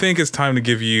I think it's time to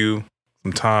give you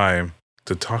some time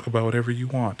to talk about whatever you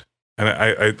want. And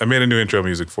I made a new intro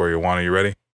music for you. Juan, are you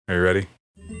ready? Are you ready?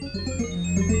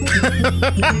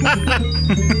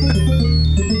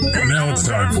 And now it's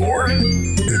time for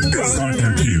It Does Not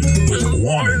Compute with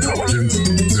Juan Intelligence.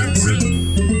 Zip, zip.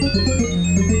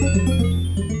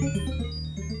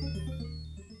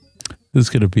 This is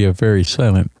going to be a very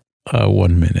silent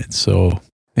 1 minute, so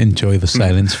enjoy the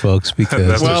silence, folks, because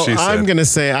That's what Well, she said. I'm going to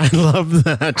say I love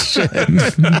that shit.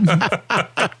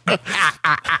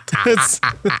 It's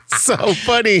so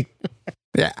funny.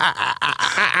 fuck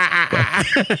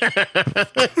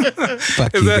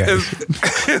Is you that guys.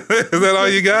 is that all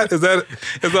you got? Is that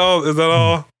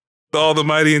all the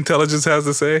mighty intelligence has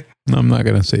to say? I'm not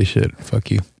going to say shit.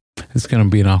 Fuck you. It's going to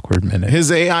be an awkward minute.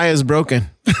 His AI is broken.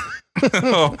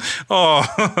 oh,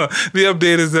 the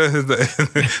update is that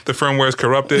the firmware is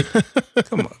corrupted.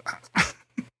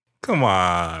 Come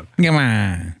on. Come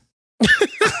on.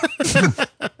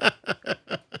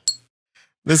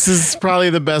 This is probably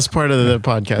the best part of the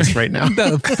podcast right now.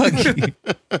 No, fuck you.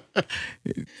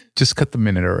 Just cut the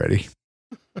minute already.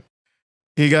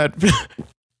 He got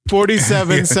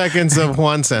 47 seconds of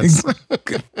Juan sense.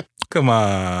 Come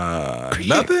on.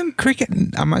 Nothing? Cricket.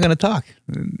 I'm not gonna talk.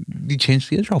 You changed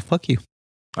the intro. Fuck you.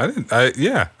 I didn't. I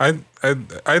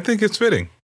think it's fitting.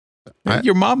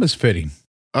 Your mom is fitting.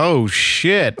 Oh,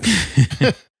 shit.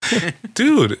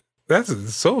 Dude,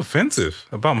 that's so offensive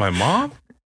about my mom.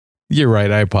 You're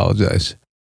right. I apologize.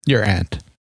 Your aunt.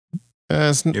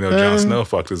 Jon Snow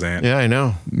fucked his aunt. Yeah, I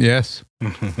know. Yes.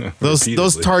 Those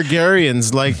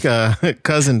Targaryens like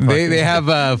cousin. They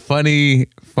have funny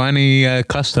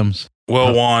customs.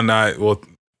 Well, Juan,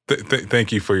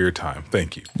 thank you for your time.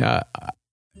 Thank you.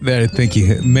 There, thank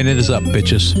you. Minute is up,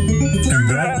 bitches. And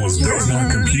that was Does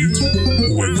Not Compute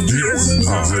with Jizz.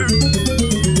 That's it.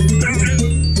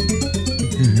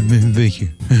 Thank you.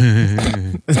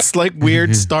 It's like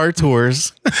weird Star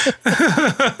Tours.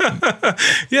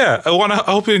 Yeah, I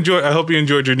hope you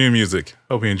enjoyed your new music.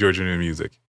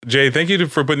 Jay, thank you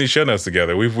for putting these show notes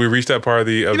together. We reached that part of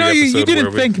the episode. You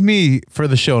didn't thank me for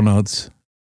the show notes,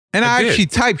 and I actually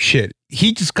typed shit.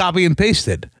 He just copy and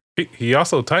pasted. He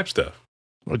also typed stuff.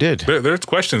 I did. There's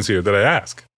questions here that I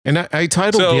ask, and I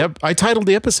titled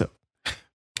the episode.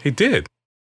 He did.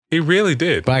 He really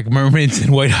did. Black Mermaids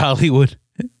in White Hollywood.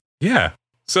 Yeah.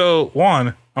 So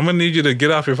Juan, I'm gonna need you to get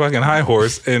off your fucking high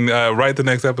horse and write the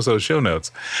next episode's show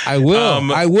notes. I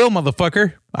will. I will,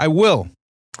 motherfucker. I will.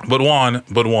 But Juan,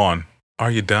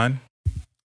 are you done?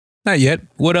 Not yet.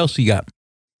 What else you got?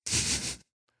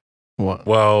 What?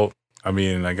 Well, I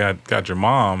mean, I got your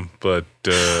mom, but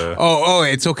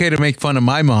it's okay to make fun of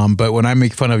my mom, but when I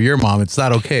make fun of your mom, it's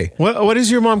not okay. What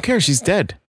does your mom care? She's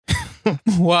dead.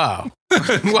 Wow.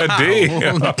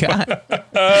 Damn. God,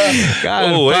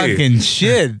 fucking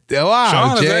shit.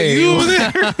 Wow, Sean, Jay. Is that you over there?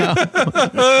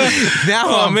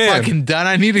 Now I'm fucking done.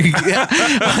 I need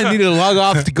to log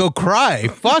off to go cry.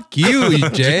 Fuck you,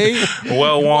 Jay.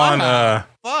 Well, Juan,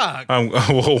 Fuck.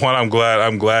 Juan, I'm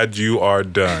glad you are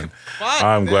done.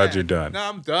 I'm glad you're done. No,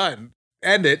 I'm done.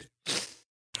 End it.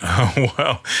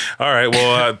 Well, all right.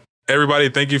 Well, everybody,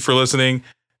 thank you for listening.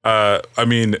 I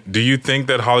mean, do you think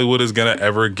that Hollywood is going to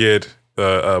ever get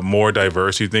more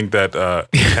diverse? You think that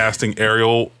casting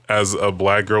Ariel as a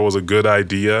black girl was a good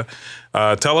idea?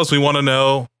 Tell us. We want to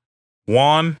know.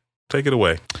 Juan, take it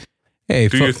away. Hey,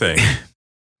 do your thing.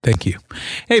 Thank you.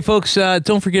 Hey, folks,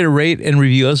 don't forget to rate and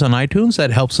review us on iTunes. That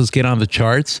helps us get on the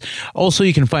charts. Also,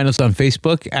 you can find us on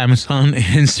Facebook, Amazon,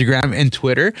 Instagram, and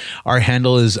Twitter. Our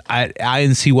handle is at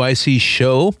INCYC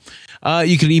Show.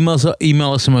 You can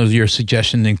email us some of your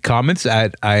suggestions and comments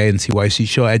at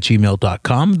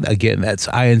incycshow@gmail.com. Again, that's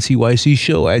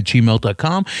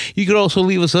incycshow@gmail.com. You could also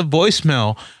leave us a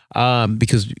voicemail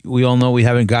because we all know we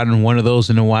haven't gotten one of those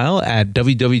in a while at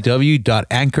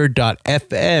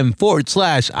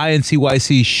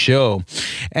www.anchor.fm/INCYC Show.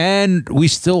 And we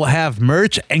still have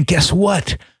merch. And guess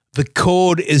what? The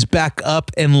code is back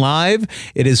up and live.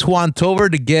 It is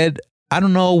Juantober to get, I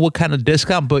don't know what kind of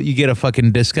discount, but you get a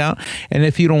fucking discount. And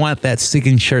if you don't want that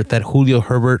sticking shirt that Julio,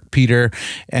 Herbert, Peter,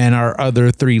 and our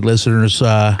other 3 listeners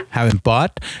haven't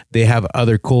bought, they have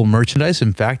other cool merchandise.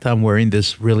 In fact, I'm wearing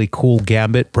this really cool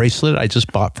Gambit bracelet I just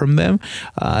bought from them.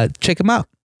 Check them out.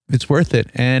 It's worth it.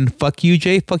 And fuck you,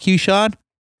 Jay. Fuck you, Sean.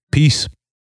 Peace.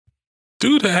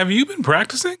 Dude, have you been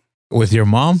practicing? With your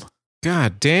mom?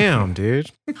 God damn,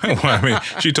 dude. Well, I mean,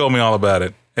 she told me all about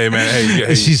it. Hey, man.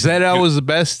 Hey, she said I was the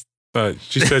best.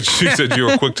 She said you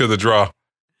were quick to the draw.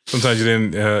 Sometimes you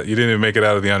didn't even make it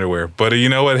out of the underwear. But you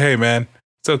know what? Hey, man,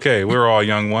 it's okay. We're all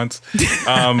young once.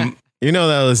 You know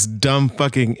that was dumb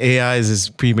fucking AIs is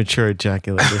premature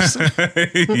ejaculators.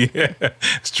 Yeah,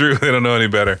 it's true. They don't know any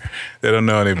better.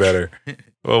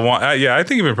 Well, yeah, I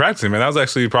think you've been practicing, man. That was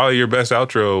actually probably your best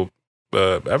outro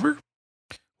ever.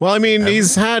 Well, I mean,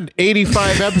 he's had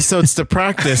 85 episodes to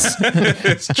practice.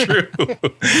 It's true.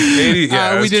 80,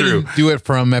 yeah, we didn't do it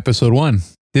from episode 1,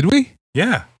 did we?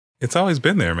 Yeah, it's always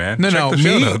been there, man. No, Check the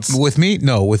show notes. With me.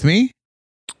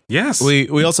 Yes,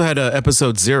 we also had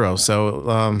episode 0.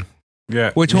 So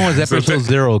yeah, which one was episode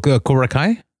 0? Cobra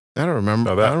Kai? I don't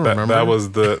remember. No, I don't remember. That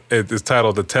was it's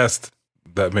titled "The Test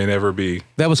That May Never Be."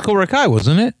 That was Cobra Kai,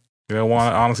 wasn't it? You know,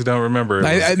 I honestly don't remember.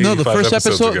 I know the first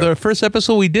episode. Ago. The first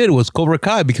episode we did was Cobra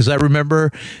Kai because I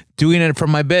remember doing it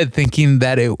from my bed, thinking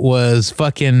that it was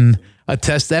fucking a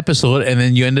test episode, and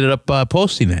then you ended up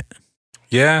posting it.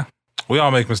 Yeah, we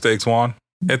all make mistakes, Juan.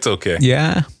 It's okay.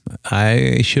 Yeah,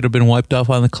 I should have been wiped off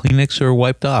on the Kleenex or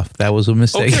wiped off. That was a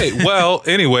mistake. Okay, well,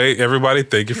 anyway, everybody,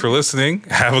 thank you for listening.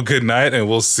 Have a good night, and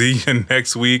we'll see you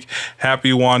next week.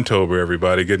 Happy Juantober,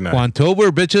 everybody. Good night. Juantober,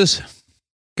 bitches.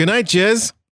 Good night,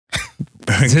 Jizz.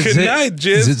 Good night,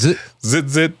 Jizz.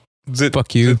 Zit. Zit.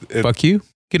 Fuck you. Fuck you.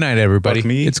 Good night, everybody. Fuck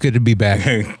me. It's good to be back.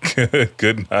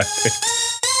 Good night.